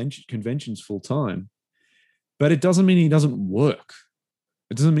do conventions full time. But it doesn't mean he doesn't work.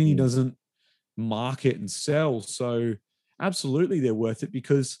 It doesn't mean he doesn't market and sell. So absolutely, they're worth it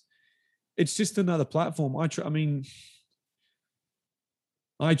because it's just another platform. I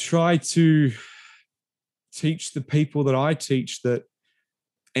try to teach the people that I teach that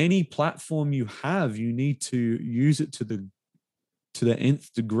any platform you have, you need to use it to the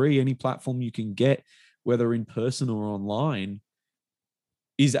nth degree. Any platform you can get, whether in person or online,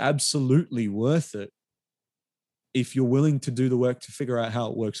 is absolutely worth it if you're willing to do the work to figure out how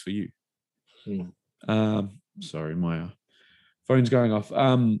it works for you. Sorry, my phone's going off.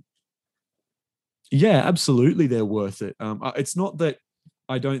 Yeah, absolutely, they're worth it. It's not that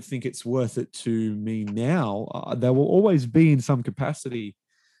I don't think it's worth it to me now. There will always be, in some capacity,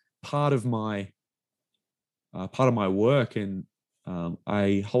 part of my work, and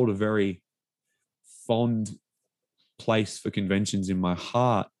I hold a very fond place for conventions in my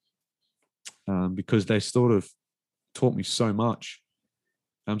heart, because they sort of taught me so much.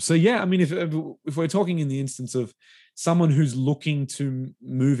 So yeah, I mean, if we're talking in the instance of someone who's looking to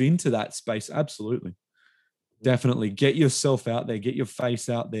move into that space, absolutely, definitely get yourself out there, get your face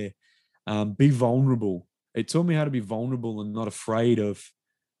out there, be vulnerable. It taught me how to be vulnerable and not afraid of,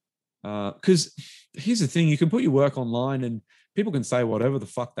 because here's the thing, you can put your work online and people can say whatever the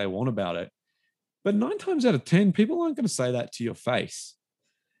fuck they want about it, but 9 times out of 10, people aren't going to say that to your face.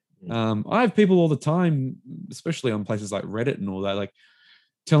 I have people all the time, especially on places like Reddit and all that, like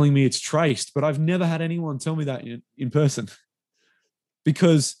telling me it's traced, but I've never had anyone tell me that in person.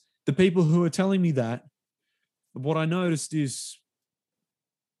 Because the people who are telling me that, what I noticed is,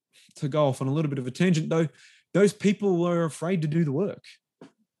 to go off on a little bit of a tangent though, those people are afraid to do the work.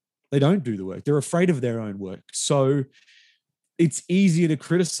 They don't do the work. They're afraid of their own work. So it's easier to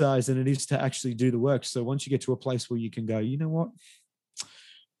criticize than it is to actually do the work. So once you get to a place where you can go, you know what?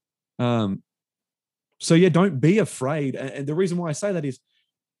 So yeah, don't be afraid. And the reason why I say that is,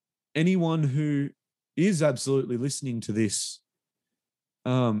 anyone who is absolutely listening to this,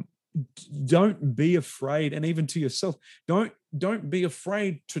 don't be afraid. And even to yourself, don't be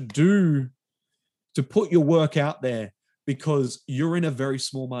afraid to put your work out there, because you're in a very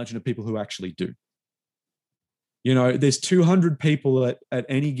small margin of people who actually do. You know, there's 200 people at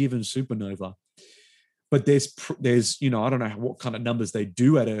any given supernova, but there's, I don't know what kind of numbers they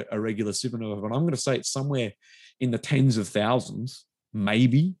do at a regular supernova, but I'm going to say it's somewhere in the tens of thousands,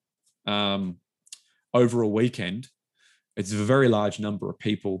 maybe, over a weekend. It's a very large number of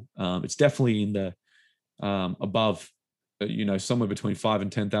people. It's definitely in the above, somewhere between 5,000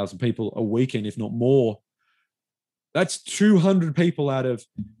 and 10,000 people a weekend, if not more. That's 200 people out of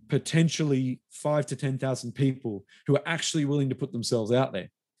potentially 5,000 to 10,000 people who are actually willing to put themselves out there.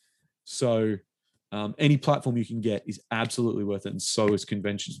 So any platform you can get is absolutely worth it. And so is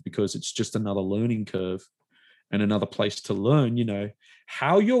conventions, because it's just another learning curve and another place to learn,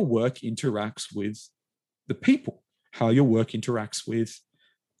 how your work interacts with the people, how your work interacts with,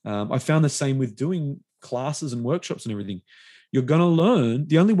 I found the same with doing classes and workshops and everything. You're going to learn.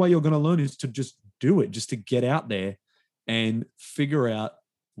 The only way you're going to learn is to just do it, just to get out there and figure out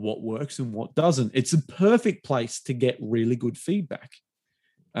what works and what doesn't. It's a perfect place to get really good feedback.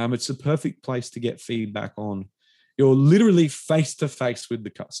 It's a perfect place to get feedback on. You're literally face to face with the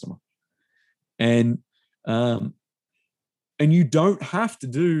customer, and you don't have to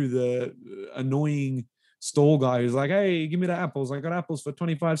do the annoying stall guy who's like, "Hey, give me the apples. I got apples for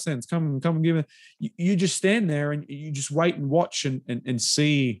 25 cents. Come and give it." You just stand there and you just wait and watch and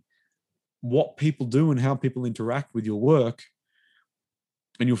see what people do and how people interact with your work,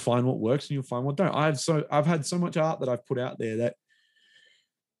 and you'll find what works and you'll find what don't. I've had so much art that I've put out there that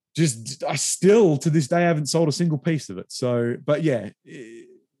I still to this day haven't sold a single piece of it. So, but yeah,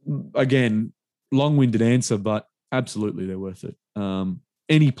 again, long-winded answer, but absolutely they're worth it.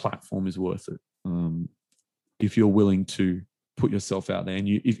 Any platform is worth it. If you're willing to put yourself out there, and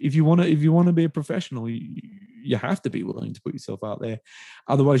if you want to be a professional, you have to be willing to put yourself out there.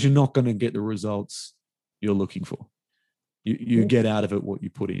 Otherwise, you're not going to get the results you're looking for. You get out of it what you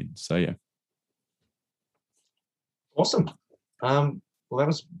put in. So yeah. Awesome. Well, that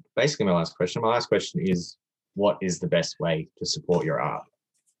was basically my last question. My last question is, what is the best way to support your art?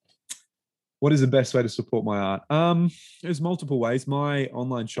 What is the best way to support my art? There's multiple ways. My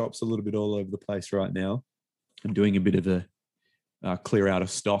online shop's a little bit all over the place right now. I'm doing a bit of a clear out of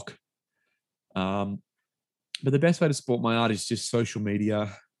stock. But the best way to support my art is just social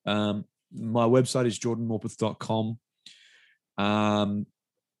media. My website is jordanmorpeth.com.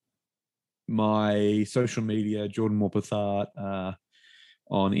 My social media, Jordan Morpeth Art,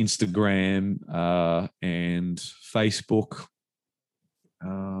 on Instagram and Facebook.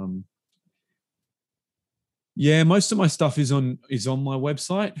 Most of my stuff is on my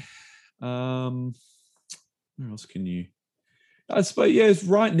website. Where else can you? I suppose, it's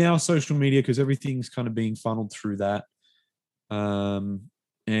right now social media, because everything's kind of being funneled through that. And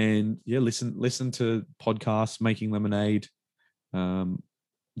listen to podcasts, Making Lemonade.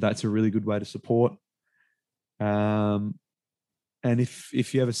 That's a really good way to support. And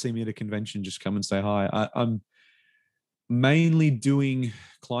if you ever see me at a convention, just come and say hi. I'm mainly doing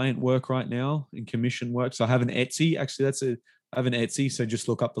client work right now and commission work. So I have an Etsy. Actually, I have an Etsy. So just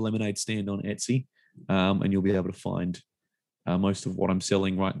look up the Lemonade Stand on Etsy, and you'll be able to find most of what I'm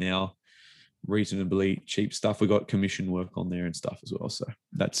selling right now. Reasonably cheap stuff. We got commission work on there and stuff as well. So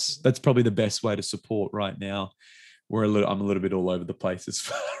that's probably the best way to support right now. I'm a little bit all over the place as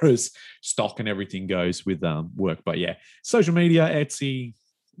far as stock and everything goes with work. But yeah, social media, Etsy,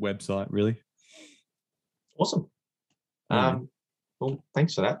 website, really. Awesome. Well,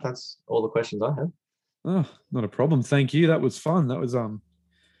 thanks for that. That's all the questions I have. Oh, not a problem. Thank you. That was fun. That was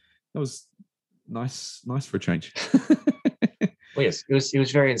nice for a change. Well, yes, it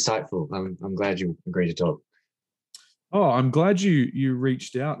was very insightful. I'm glad you agreed to talk. Oh, I'm glad you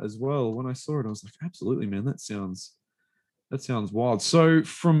reached out as well. When I saw it, I was like, absolutely, man. That sounds wild. So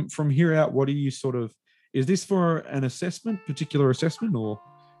from here out, what do you is this for an particular assessment, or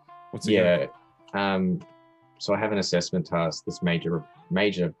what's it? Yeah. So I have an assessment task, this major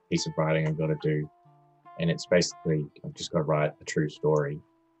piece of writing I've got to do. And it's basically, I've just got to write a true story.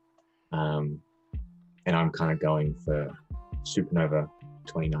 And I'm kind of going for Supernova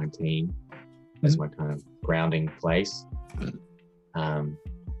 2019 as my kind of grounding place. And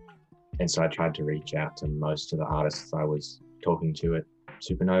so I tried to reach out to most of the artists I was talking to at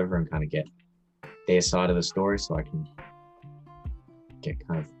Supernova and kind of get their side of the story, so I can get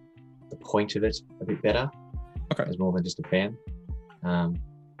kind of the point of it a bit better. Okay. As more than just a fan. And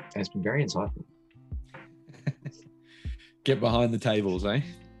it's been very insightful. Get behind the tables, eh?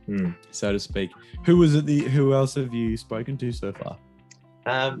 So to speak. Who else have you spoken to so far?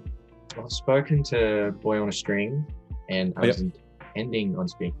 I've spoken to Boy on a String, and I was ending on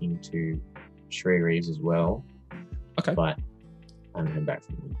speaking to Sheree Reeves as well. Okay. But I haven't heard back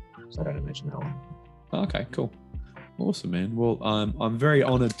from him, so I don't imagine that one. Okay, cool. Awesome, man. Well, I'm very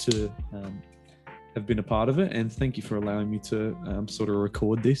honored to have been a part of it, and thank you for allowing me to sort of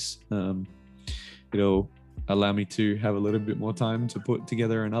record this. It'll allow me to have a little bit more time to put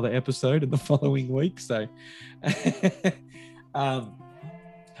together another episode in the following week. So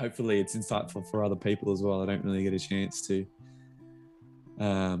hopefully it's insightful for other people as well. I don't really get a chance to.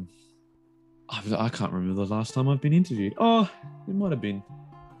 I can't remember the last time I've been interviewed. Oh, it might have been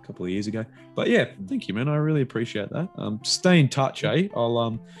a couple of years ago. But yeah, thank you, man. I really appreciate that. Stay in touch, eh?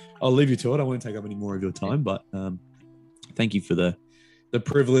 I'll leave you to it. I won't take up any more of your time, but thank you for the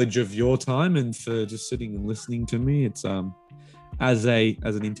privilege of your time and for just sitting and listening to me. It's as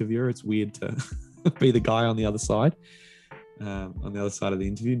an interviewer, it's weird to be the guy on the other side. On the other side of the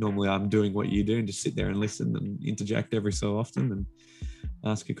interview. Normally I'm doing what you do and just sit there and listen and interject every so often and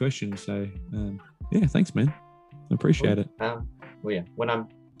ask a question. So yeah, thanks, man. I appreciate it. Well, yeah, when I'm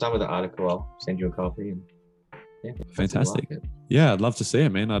done with the article, I'll send you a copy. And yeah, fantastic. Yeah, I'd love to see it,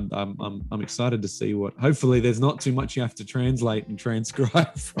 man. I'm excited to see what. Hopefully, there's not too much you have to translate and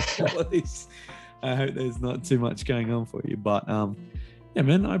transcribe from all of this. I hope there's not too much going on for you. But yeah,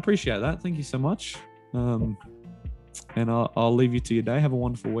 man, I appreciate that. Thank you so much. And I'll leave you to your day. Have a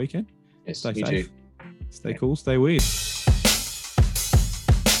wonderful weekend. Yes, stay you safe. too. Stay cool. Stay weird.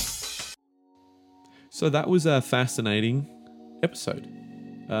 So that was a fascinating episode.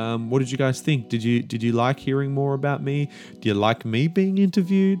 What did you guys think? Did you like hearing more about me? Do you like me being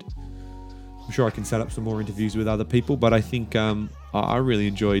interviewed? I'm sure I can set up some more interviews with other people, but I think I really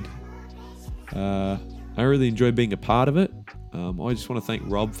enjoyed. I really enjoyed being a part of it. I just want to thank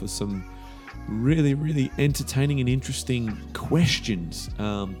Rob for some really, really entertaining and interesting questions.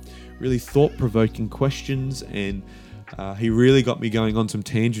 Really thought-provoking questions, and he really got me going on some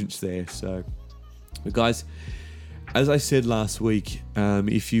tangents there. So, but guys, as I said last week,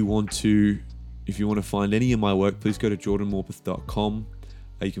 if you want to find any of my work, please go to jordanmorpeth.com.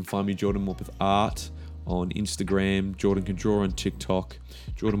 You can find me Jordan Morpeth Art on Instagram, Jordan Can Draw on TikTok,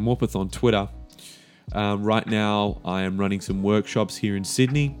 Jordan Morpeth on Twitter. Right now, I am running some workshops here in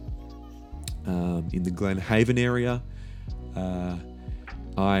Sydney, in the Glen Haven area.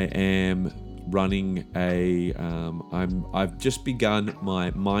 I am running I've just begun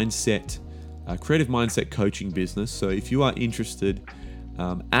my creative mindset coaching business. So if you are interested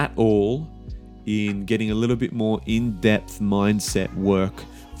at all in getting a little bit more in-depth mindset work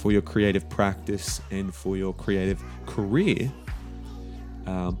for your creative practice and for your creative career,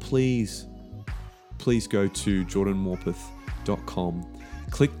 please go to jordanmorpeth.com,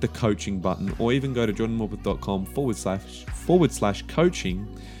 click the coaching button, or even go to jordanmorpeth.com/coaching,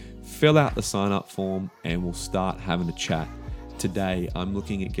 fill out the sign up form, and we'll start having a chat. Today, I'm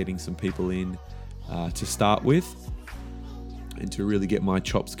looking at getting some people in to start with and to really get my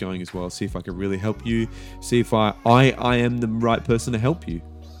chops going as well. See if I can really help you. See if I am the right person to help you.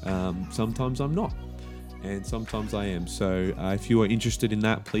 Sometimes I'm not, and sometimes I am. So if you are interested in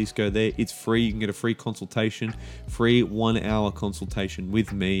that, please go there. It's free. You can get a free consultation, free 1-hour consultation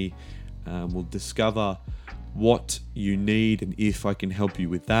with me. We'll discover what you need and if I can help you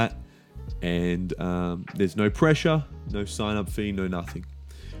with that. And there's no pressure, no sign-up fee, no nothing.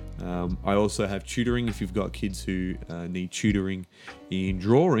 I also have tutoring. If you've got kids who need tutoring in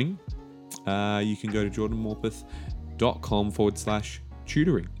drawing, you can go to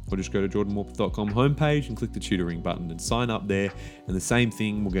jordanmorpeth.com/tutoring, or just go to jordanmorpeth.com homepage and click the tutoring button and sign up there. And the same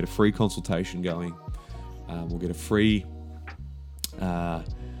thing, we'll get a free consultation going. We'll get a free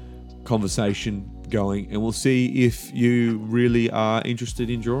conversation going, and we'll see if you really are interested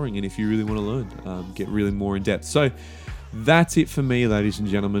in drawing and if you really want to learn, get really more in depth. So that's it for me, ladies and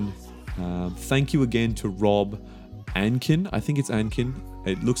gentlemen. Thank you again to Rob Ankin. I think it's Ankin.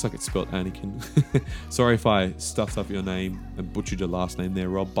 It looks like it's spelled Anakin. Sorry if I stuffed up your name and butchered your last name there,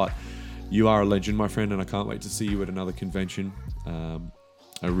 Rob, but you are a legend, my friend, and I can't wait to see you at another convention.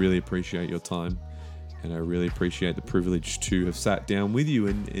 I really appreciate your time, and I really appreciate the privilege to have sat down with you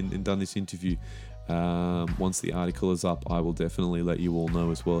and done this interview. Once the article is up, I will definitely let you all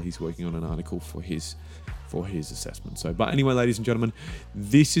know as well. He's working on an article for his assessment. So, but anyway, ladies and gentlemen,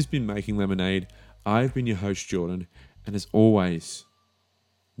 this has been Making Lemonade. I've been your host, Jordan, and as always,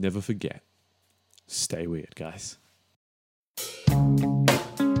 never forget, stay weird, guys.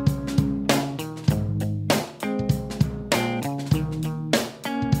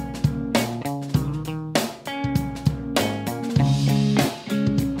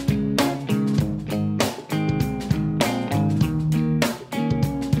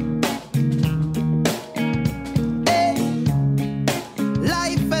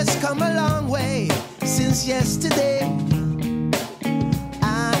 Yesterday,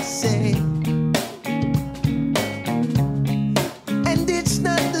 I say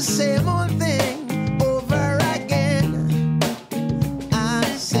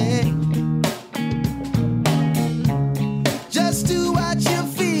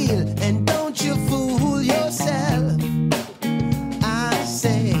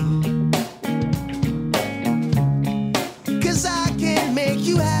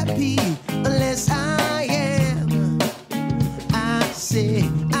say,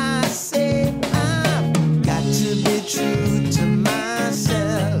 I've got to be true to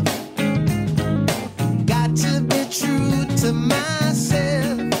myself. Got to be true to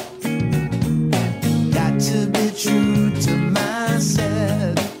myself. Got to be true to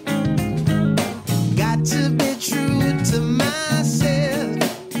myself. Got to be true to myself.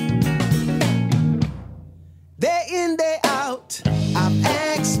 Day in, day out, I've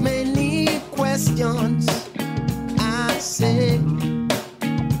asked many questions. I say,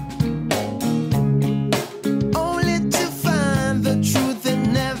 only to find the truth that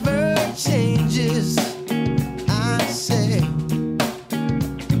never changes. I say,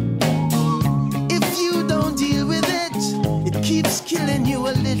 if you don't deal with it, it keeps killing you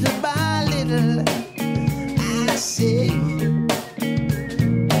a little by little. I say,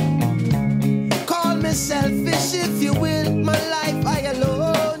 call me selfish if you will, my life I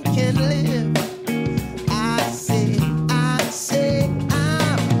alone can live. I say,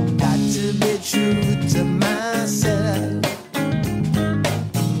 I've got to be true to myself.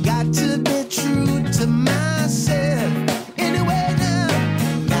 Got to be true to myself. Anyway now,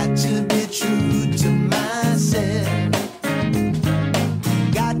 got to be true to myself.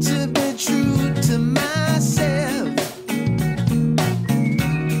 Got to be true to myself.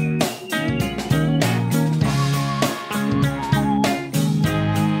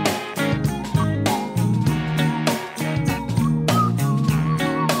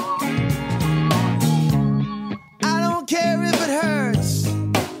 I don't care if it hurts.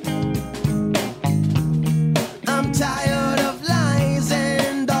 I'm tired of lies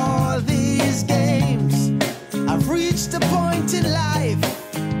and all these games. I've reached a point in life.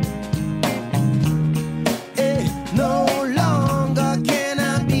 No longer can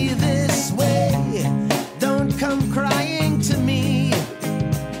I be this way. Don't come crying to me.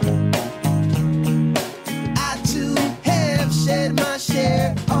 I too have shed my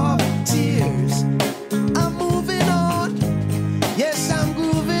share of tears. I'm moving on. Yes, I'm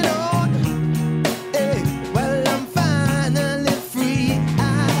grooving on. Well, I'm finally free.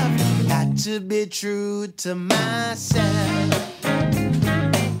 I've got to be true to myself.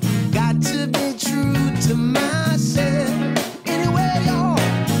 Got to be true to myself. Anyway, y'all,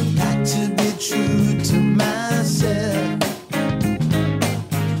 got to be true to myself.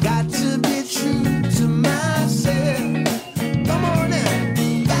 Got to be true to myself. Come on now.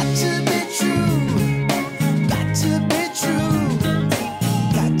 Got to be true. Got to be true.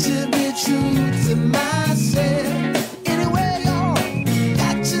 Got to be true to myself. Anyway, y'all,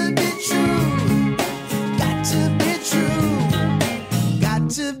 got to be true. Got to be true. Got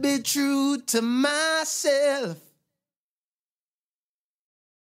to be true to myself.